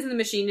ghost is in the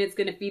machine. It's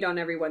going to feed on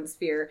everyone's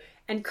fear.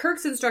 And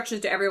Kirk's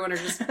instructions to everyone are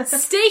just,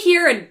 stay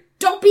here and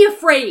don't be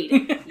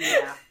afraid.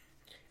 Yeah.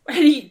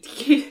 And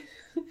he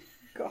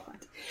God.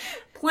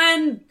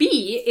 Plan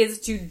B is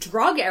to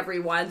drug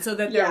everyone so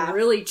that they're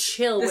really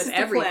chill This with is the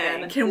everything.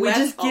 plan. Can we Let's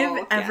just give all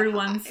get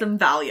everyone high. some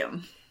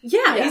Valium?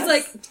 Yeah, Yes. he's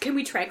like, can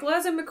we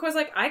tranquilize him? McCoy's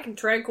like, I can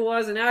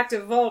tranquilize an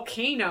active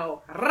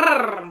volcano.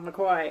 Rrrr,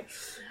 McCoy.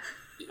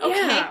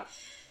 Okay. Yeah.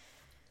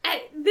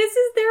 This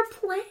is their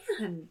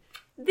plan.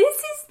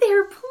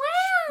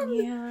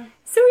 Yeah.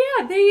 So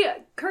yeah,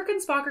 Kirk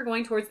and Spock are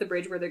going towards the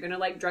bridge where they're going to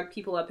like drug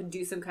people up and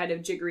do some kind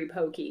of jiggery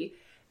pokey.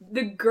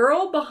 The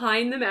girl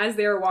behind them as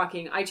they're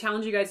walking, I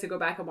challenge you guys to go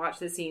back and watch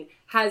this scene,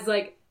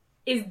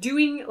 is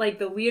doing like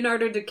the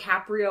Leonardo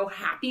DiCaprio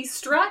happy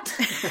strut.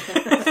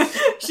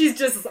 She's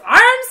just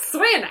arms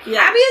swinging,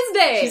 happiest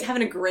day. She's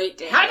having a great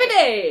day. Happy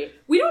day.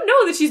 We don't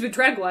know that she's been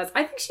tranquilized.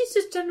 I think she's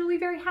just generally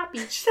very happy.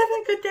 She's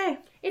having a good day.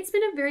 It's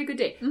been a very good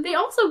day. They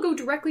also go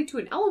directly to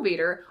an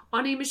elevator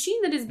on a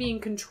machine that is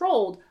being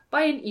controlled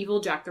by an evil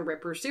Jack the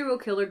Ripper serial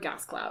killer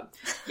gas cloud.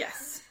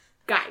 Yes.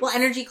 Guys. Well,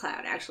 energy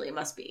cloud, actually, it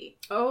must be.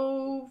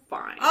 Oh,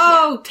 fine.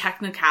 Oh,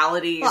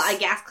 technicalities. Well, a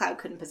gas cloud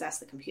couldn't possess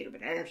the computer, but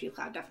an energy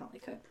cloud definitely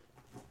could.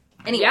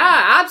 Anyway.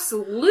 Yeah,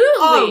 absolutely.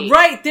 Oh,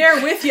 right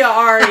there with you,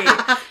 Ari.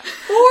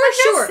 For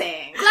sure.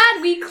 saying.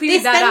 Glad we They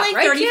cleared spend that up, like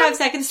right, 35 Kim?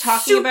 seconds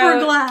talking Super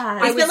about...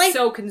 glad. I was like-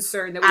 so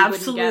concerned that we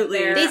Absolutely. wouldn't get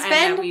there. They and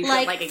spend that we would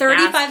like get, a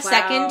 35 gas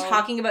seconds cloud.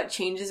 talking about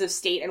changes of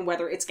state and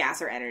whether it's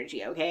gas or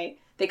energy, okay?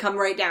 They come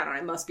right down on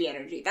it must be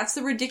energy. That's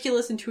the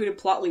ridiculous intuitive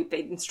plot leap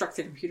they instruct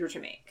the computer to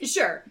make.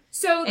 Sure.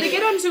 So they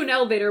get onto an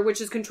elevator,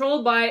 which is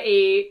controlled by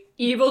a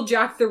evil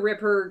Jack the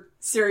Ripper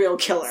Serial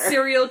killer.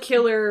 serial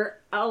killer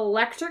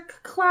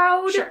electric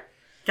cloud. Sure.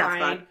 Gas Fine.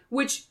 cloud.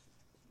 Which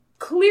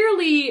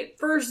clearly,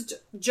 first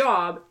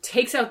job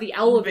takes out the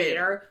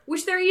elevator,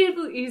 which they're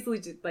easily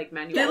do, like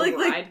manual They like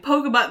override.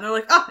 poke a button. They're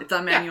like, oh, it's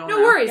on Yeah, manual no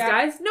now. worries, Yeah.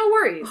 guys. No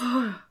worries.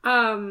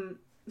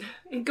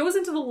 It goes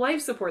into the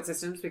life support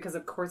systems because,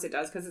 of course, it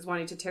does because it's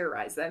wanting to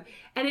terrorize them,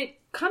 and it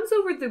comes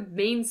over the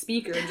main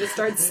speaker and just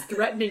starts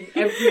threatening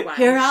everyone.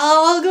 You're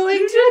all going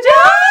to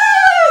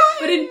die!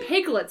 But in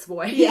Piglet's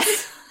voice.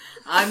 Yes.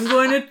 I'm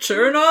going to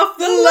turn off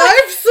the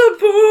life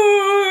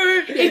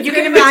support. You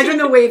can imagine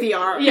the wavy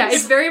arms. Yeah,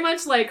 it's very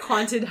much like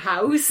Haunted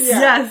House.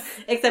 Yes.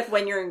 Except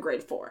when you're in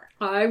grade 4.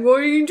 I'm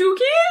going to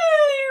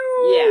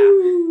kill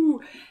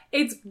you. Yeah.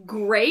 It's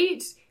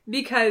great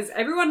because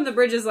everyone on the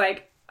bridge is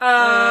like,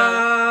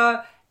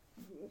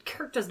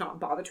 Kirk does not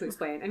bother to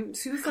explain. And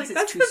Sue's like, It's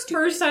that's too the stupid.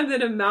 first time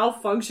that a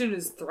malfunction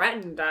has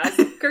threatened us.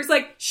 Kirk's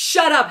like,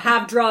 shut up,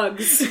 have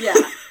drugs. Yeah.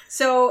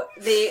 So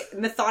they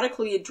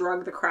methodically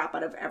drug the crap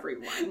out of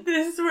everyone.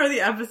 This is where the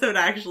episode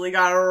actually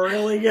got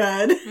really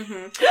good.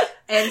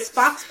 And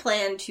Spock's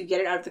plan to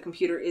get it out of the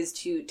computer is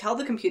to tell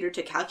the computer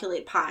to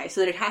calculate pi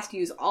so that it has to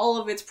use all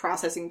of its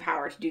processing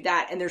power to do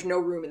that, and there's no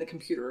room in the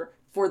computer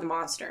for the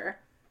monster.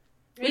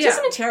 Which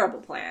isn't a terrible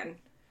plan.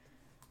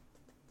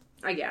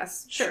 I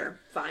guess. Sure.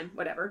 Fine.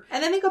 Whatever.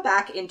 And then they go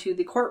back into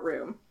the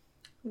courtroom,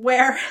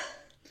 where...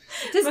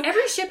 Does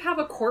every ship have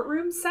a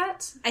courtroom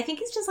set? I think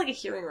it's just like a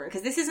hearing room,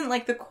 because this isn't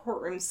like the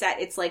courtroom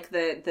set, it's like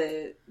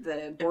the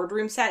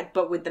boardroom set,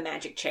 but with the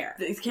magic chair.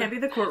 This can't be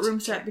the courtroom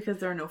set because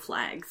there are no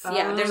flags.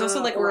 Yeah, there's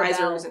also like or a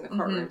risers bell. in the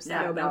courtroom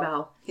set. Yeah, no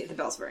bell. Yeah, the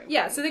bell's ring.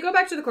 Yeah, so they go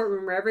back to the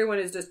courtroom where everyone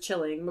is just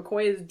chilling.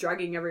 McCoy is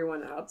drugging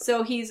everyone up.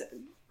 So he's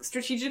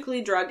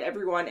strategically drugged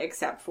everyone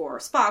except for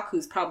Spock,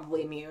 who's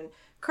probably immune,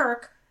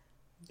 Kirk,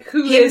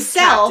 Who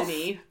himself, is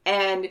Captain-y,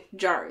 and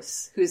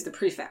Jarus, who's the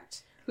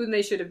prefect. whom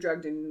they should have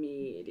drugged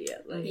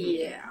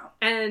immediately. Yeah.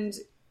 And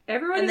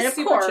everyone And then, is of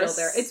super course- chill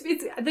there. It's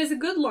there's a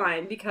good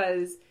line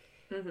because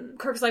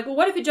Kirk's like, well,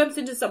 what if it jumps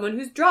into someone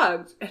who's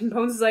drugged? And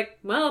Bones is like,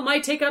 well, it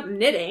might take up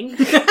knitting.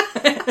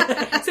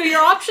 So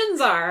your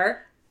options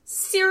are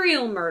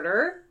serial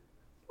murder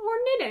or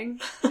knitting.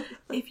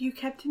 If you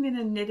kept him in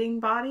a knitting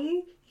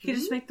body, you could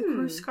just make the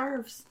crew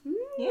scarves.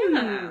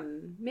 Yeah.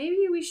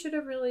 Maybe we should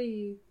have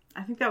really...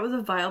 I think that was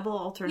a viable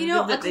alternative You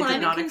know, a that they did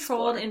not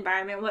climate-controlled explore.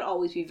 environment would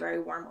always be very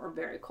warm or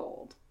very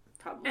cold.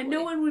 Probably. And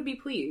no one would be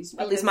pleased.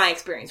 At least my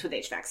experience with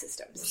HVAC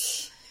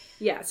systems.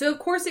 Yeah, so of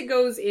course it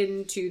goes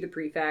into the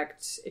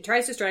prefect. It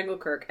tries to strangle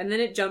Kirk, and then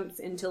it jumps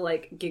into,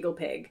 like, Giggle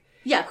Pig.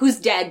 Yeah, who's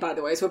dead, by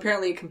the way, so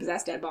apparently it can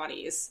possess dead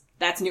bodies.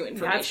 That's new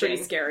information. That's pretty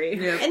scary.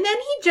 Yeah. And then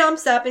he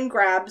jumps up and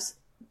grabs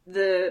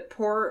the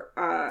poor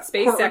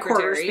Space court recorder,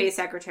 secretary. space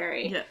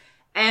secretary, Yeah.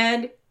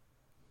 and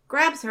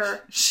grabs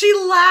her. She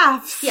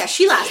laughs! Yeah,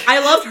 she laughed. I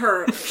loved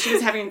her. She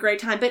was having a great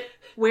time. But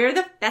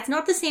that's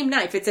not the same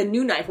knife. It's a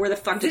new knife. Where the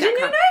fuck did that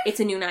come? It's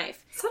a new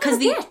knife. Because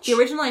the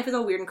original knife is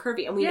all weird and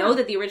curvy, and we know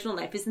that the original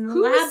knife is in the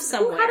lab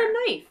somewhere. Who had a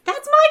knife?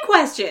 That's my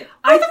question.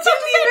 I didn't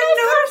even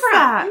notice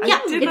that! Yeah,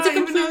 it's a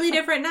completely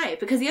different knife,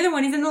 because the other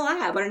one is in the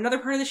lab on another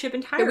part of the ship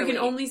entirely. That we can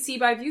only see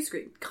by view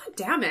screen. God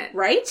damn it.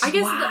 Right? I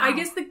guess Wow.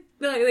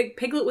 the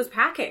Piglet was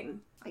packing.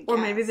 I Or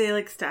guess. maybe they,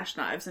 like, stashed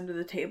knives under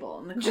the table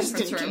in the just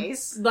in conference room.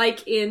 case.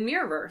 Like in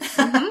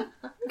Mirrorverse.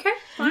 Okay,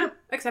 fine.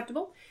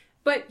 Acceptable.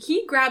 But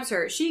he grabs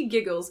her. She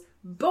giggles.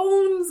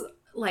 Bones,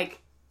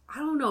 like, I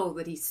don't know,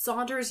 that he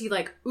saunters. He,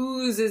 like,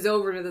 oozes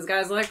over to this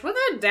guy's like, put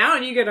that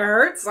down. You're gonna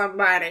hurt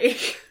somebody.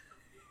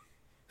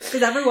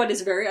 Because everyone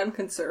is very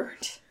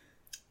unconcerned.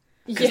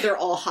 Because they're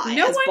all high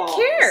No as one balls.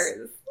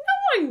 cares.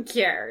 No one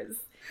cares.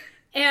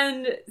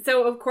 And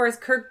so, of course,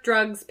 Kirk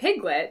drugs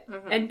Piglet.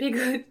 And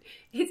Piglet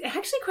is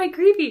actually quite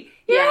creepy.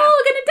 You're all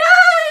gonna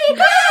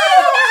die!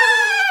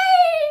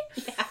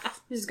 Yeah.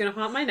 This is gonna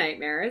haunt my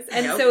nightmares.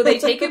 And so they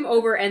take him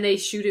over and they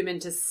shoot him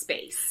into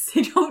space.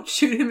 They don't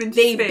shoot him into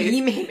They space.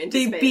 beam him into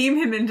They space. beam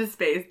him into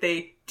space.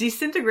 They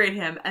disintegrate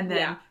him, and then,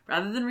 Yeah.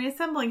 rather than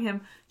reassembling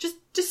him, just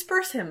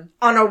disperse him.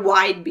 On a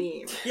wide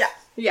beam. Yeah.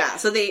 Yeah,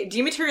 so they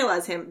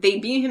dematerialize him. They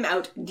beam him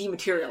out,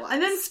 dematerialize.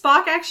 And then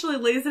Spock actually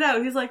lays it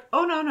out. He's like,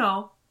 oh,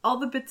 no. All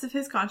the bits of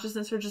his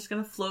consciousness are just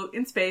going to float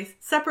in space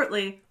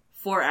separately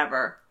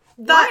forever.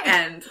 The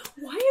end.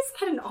 Why is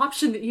that an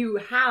option that you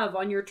have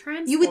on your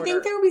transporter? You would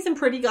think there would be some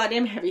pretty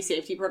goddamn heavy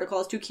safety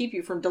protocols to keep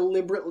you from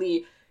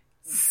deliberately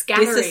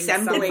scattering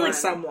disassembling someone.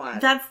 someone.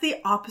 That's the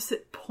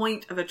opposite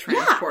point of a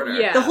transporter.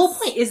 Yeah. The whole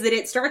point is that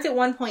it starts at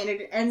one point and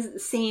it ends at the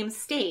same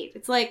state.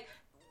 It's like,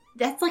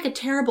 that's like a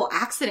terrible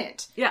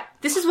accident. Yeah.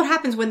 This is what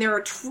happens when there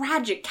are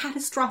tragic,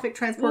 catastrophic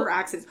transporter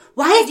accidents.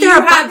 Why is there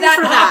a You button have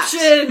for that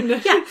that? option.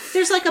 Yeah,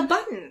 there's like a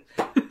button.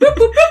 Boop,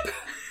 boop, boop.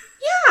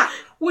 Yeah.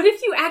 What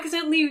if you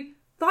accidentally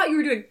thought you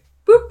were doing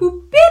boop,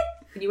 boop, beep,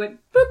 and you went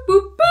boop,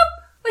 boop,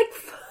 boop? Like,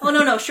 Oh,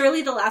 no.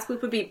 Surely the last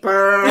boop would be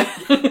brr.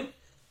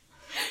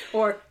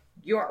 or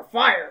you're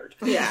fired.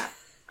 Yeah.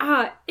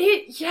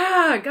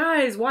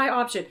 Guys, why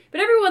option?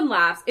 But everyone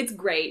laughs. It's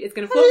great. It's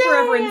gonna float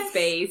forever in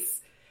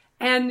space.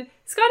 And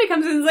Scotty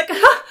comes in and is like,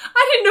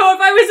 I didn't know if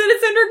I was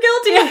innocent or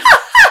guilty.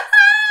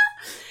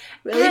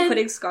 Really, And-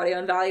 putting Scotty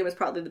on value was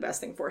probably the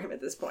best thing for him at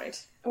this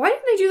point. Why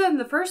didn't they do that in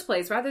the first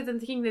place, rather than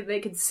thinking that they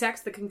could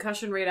sex the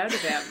concussion rate out of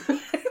him?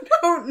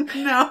 Oh,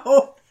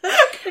 no.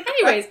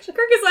 Anyways,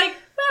 Kirk is like,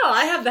 well,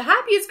 I have the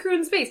happiest crew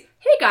in space.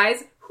 Hey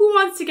guys, who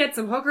wants to get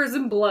some hookers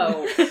and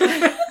blow?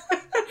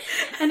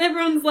 And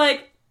everyone's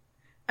like,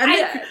 And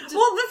well,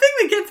 the thing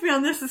that gets me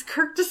on this is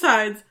Kirk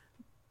decides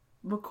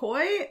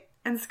McCoy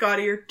and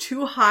Scotty are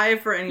too high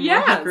for any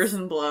more hookers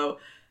and blow.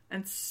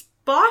 And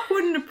Spock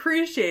wouldn't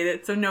appreciate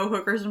it, so no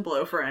hookers and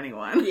blow for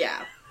anyone.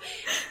 Yeah.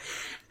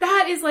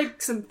 that is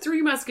like some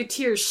Three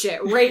Musketeers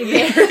shit right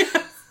there.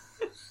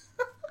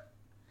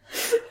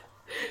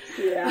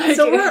 Yeah.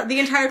 So the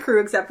entire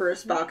crew except for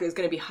Spock is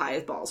going to be high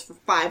as balls for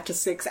 5 to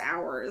 6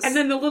 hours. And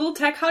then the little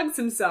tech hugs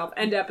himself.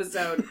 End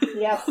episode.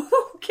 Yep.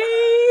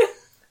 Okay.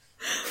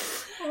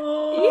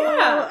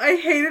 Yeah. I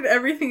hated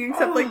everything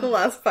except like the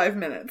last 5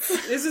 minutes.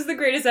 This is the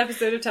greatest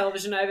episode of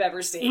television I've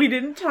ever seen. We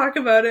didn't talk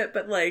about it,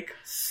 but like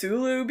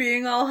Sulu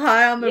being all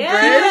high on the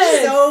Yes!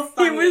 bridge. So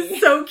funny. He was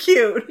so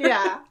cute.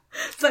 Yeah.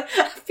 It's like,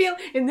 I feel,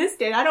 in this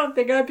state, I don't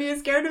think I'd be as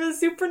scared of a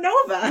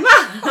supernova.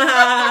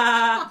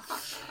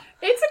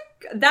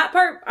 That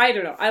part, I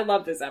don't know. I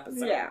love this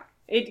episode. Yeah.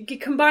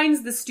 It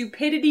combines the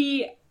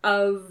stupidity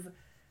of,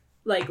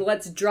 like,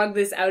 let's drug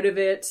this out of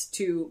it,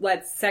 to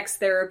let's sex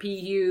therapy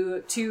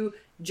you, to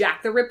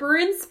Jack the Ripper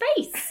in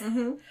space.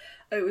 Mm-hmm.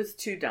 It was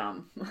too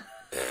dumb.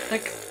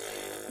 Like,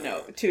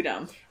 no, too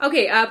dumb.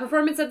 Okay,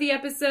 performance of the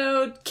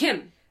episode,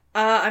 Kim.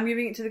 I'm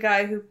giving it to the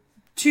guy who,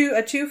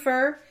 a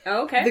twofer.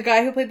 Oh, okay. The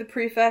guy who played the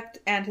prefect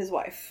and his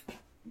wife.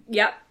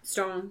 Yep.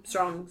 Strong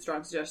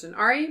suggestion.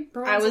 Ari?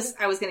 I was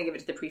going to give it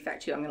to the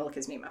prefect, too. I'm going to look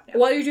his name up now.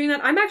 While you're doing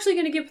that, I'm actually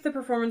going to give the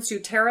performance to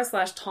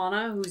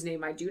Tara/Tana, whose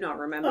name I do not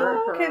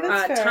remember. Oh, okay,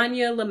 that's fair.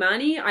 Tanya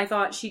Lamani. I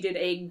thought she did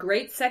a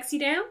great sexy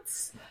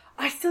dance.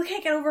 I still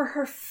can't get over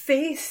her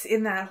face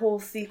in that whole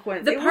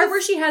sequence. The part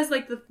where she has,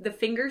 like, the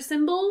finger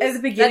symbols. At the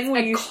beginning,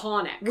 that's when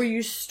iconic. where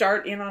you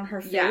start in on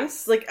her face.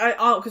 Yes. Like,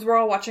 because we're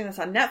all watching this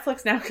on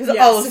Netflix now, because Yes.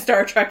 all of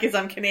Star Trek is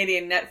on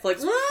Canadian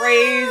Netflix.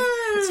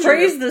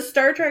 Praise the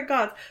Star Trek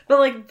gods. But,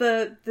 like,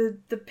 the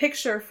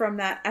picture from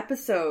that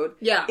episode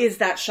is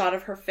that shot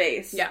of her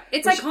face. Yeah.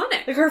 It's Where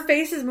iconic. Like, her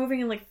face is moving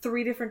in, like,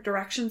 3 different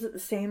directions at the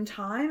same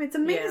time. It's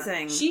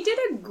amazing. Yeah. She did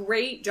a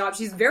great job.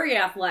 She's very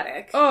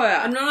athletic. Oh,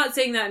 yeah. I'm not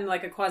saying that in,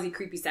 like, a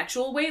quasi-creepy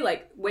sexual way.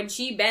 Like, when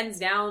she bends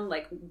down,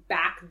 like,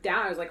 back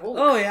down, I was like,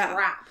 holy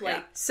crap. Yeah.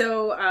 Like,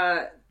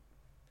 So,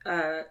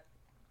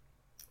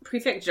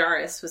 Prefect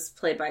Jarrus was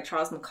played by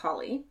Charles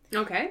Macaulay.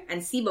 okay.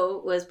 And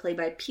Sibo was played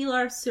by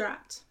Pilar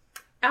Surat.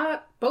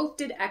 Both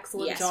did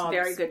excellent jobs.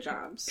 Very good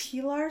jobs.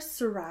 Pilar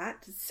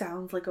Surat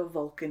sounds like a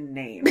Vulcan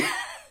name.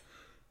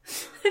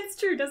 It's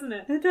true, doesn't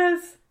it? It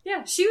does.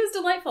 Yeah, she was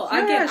delightful.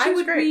 Yeah, Again, she I was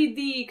would great. read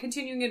the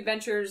continuing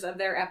adventures of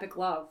their epic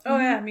love. Oh,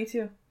 yeah, me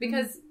too.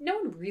 Because no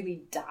one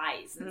really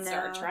dies in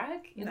Star No.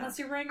 Trek unless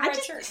you're wearing a I red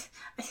just- shirt.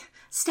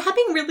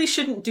 Stabbing really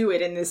shouldn't do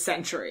it in this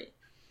century.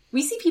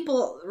 We see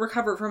people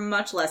recover from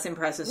much less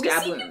impressive We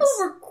stab see wounds. people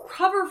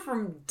recover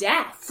from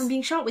death. From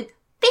being shot with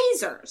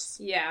phasers.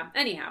 Yeah,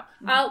 anyhow.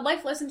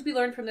 Life lesson to be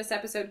learned from this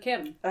episode,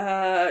 Kim.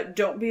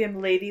 Don't be a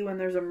lady when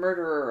there's a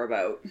murderer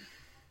about.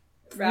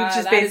 Which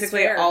is That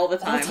basically fair. all the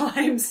time. All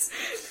times.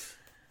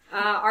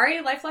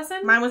 Ari, life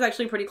lesson? Mine was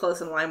actually pretty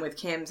close in line with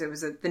Kim's. It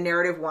was the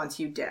narrative wants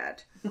you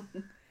dead.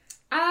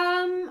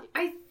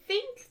 I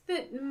think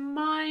that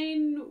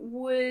mine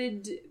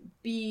would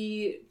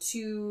be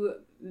to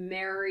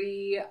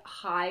marry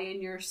high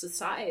in your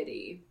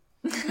society.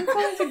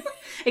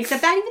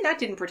 Except that even that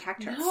didn't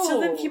protect her. No. So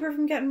then keep her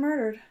from getting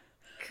murdered.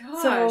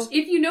 Gosh, So-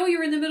 if you know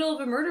you're in the middle of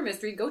a murder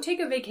mystery, go take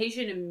a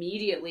vacation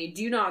immediately.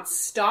 Do not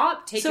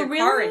stop. Take So your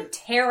car really- and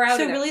tear out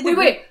so of it. really the-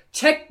 Wait.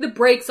 Check the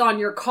brakes on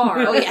your car.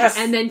 Oh, yes.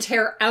 And then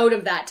tear out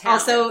of that town.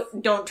 Also,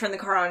 don't turn the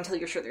car on until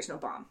you're sure there's no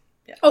bomb.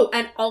 Oh,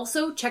 and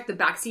also check the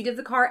backseat of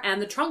the car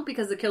and the trunk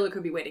because the killer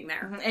could be waiting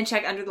there. And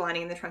check under the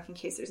lining in the trunk in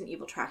case there's an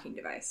evil tracking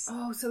device.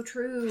 Oh, so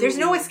true. There's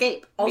no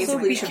escape. Also,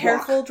 Basically, be you should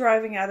careful walk.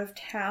 driving out of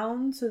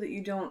town so that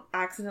you don't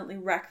accidentally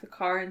wreck the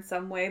car in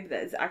some way, but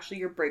that is actually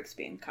your brakes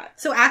being cut.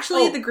 So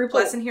actually, Oh, the group oh.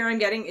 lesson here I'm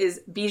getting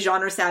is be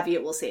genre savvy.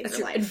 It will save That's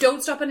your true. life. And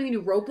don't stop at any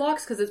roadblocks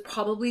because it's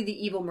probably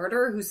the evil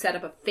murderer who set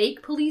up a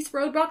fake police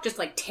roadblock. Just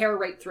like tear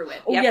right through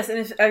it. Oh, Yep. yes, and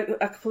if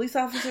a police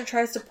officer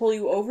tries to pull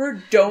you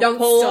over, don't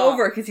pull stop.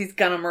 over because he's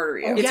gonna murder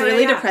you. It's Yeah,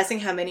 really yeah. depressing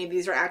how many of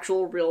these are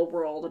actual real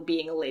world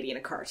being a lady in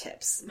a car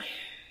tips.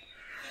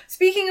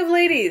 Speaking of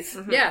ladies,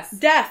 Yes.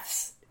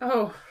 deaths.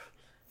 Oh.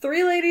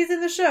 3 ladies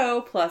in the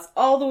show, plus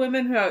all the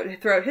women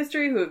throughout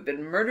history who have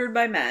been murdered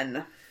by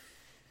men.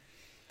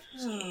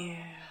 Yeah.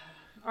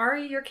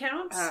 Ari, your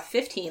count?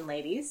 15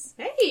 ladies.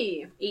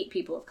 Hey. 8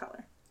 people of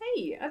color.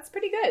 Hey, that's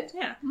pretty good.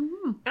 Yeah.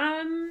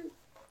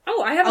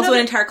 Oh, I have Also another...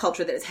 an entire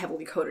culture that is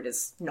heavily coded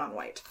as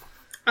non-white.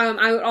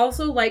 I would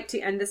also like to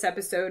end this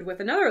episode with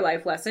another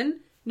life lesson.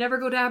 Never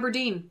go to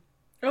Aberdeen.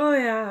 Oh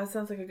yeah, that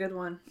sounds like a good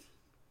one.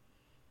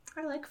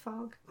 I like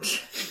fog.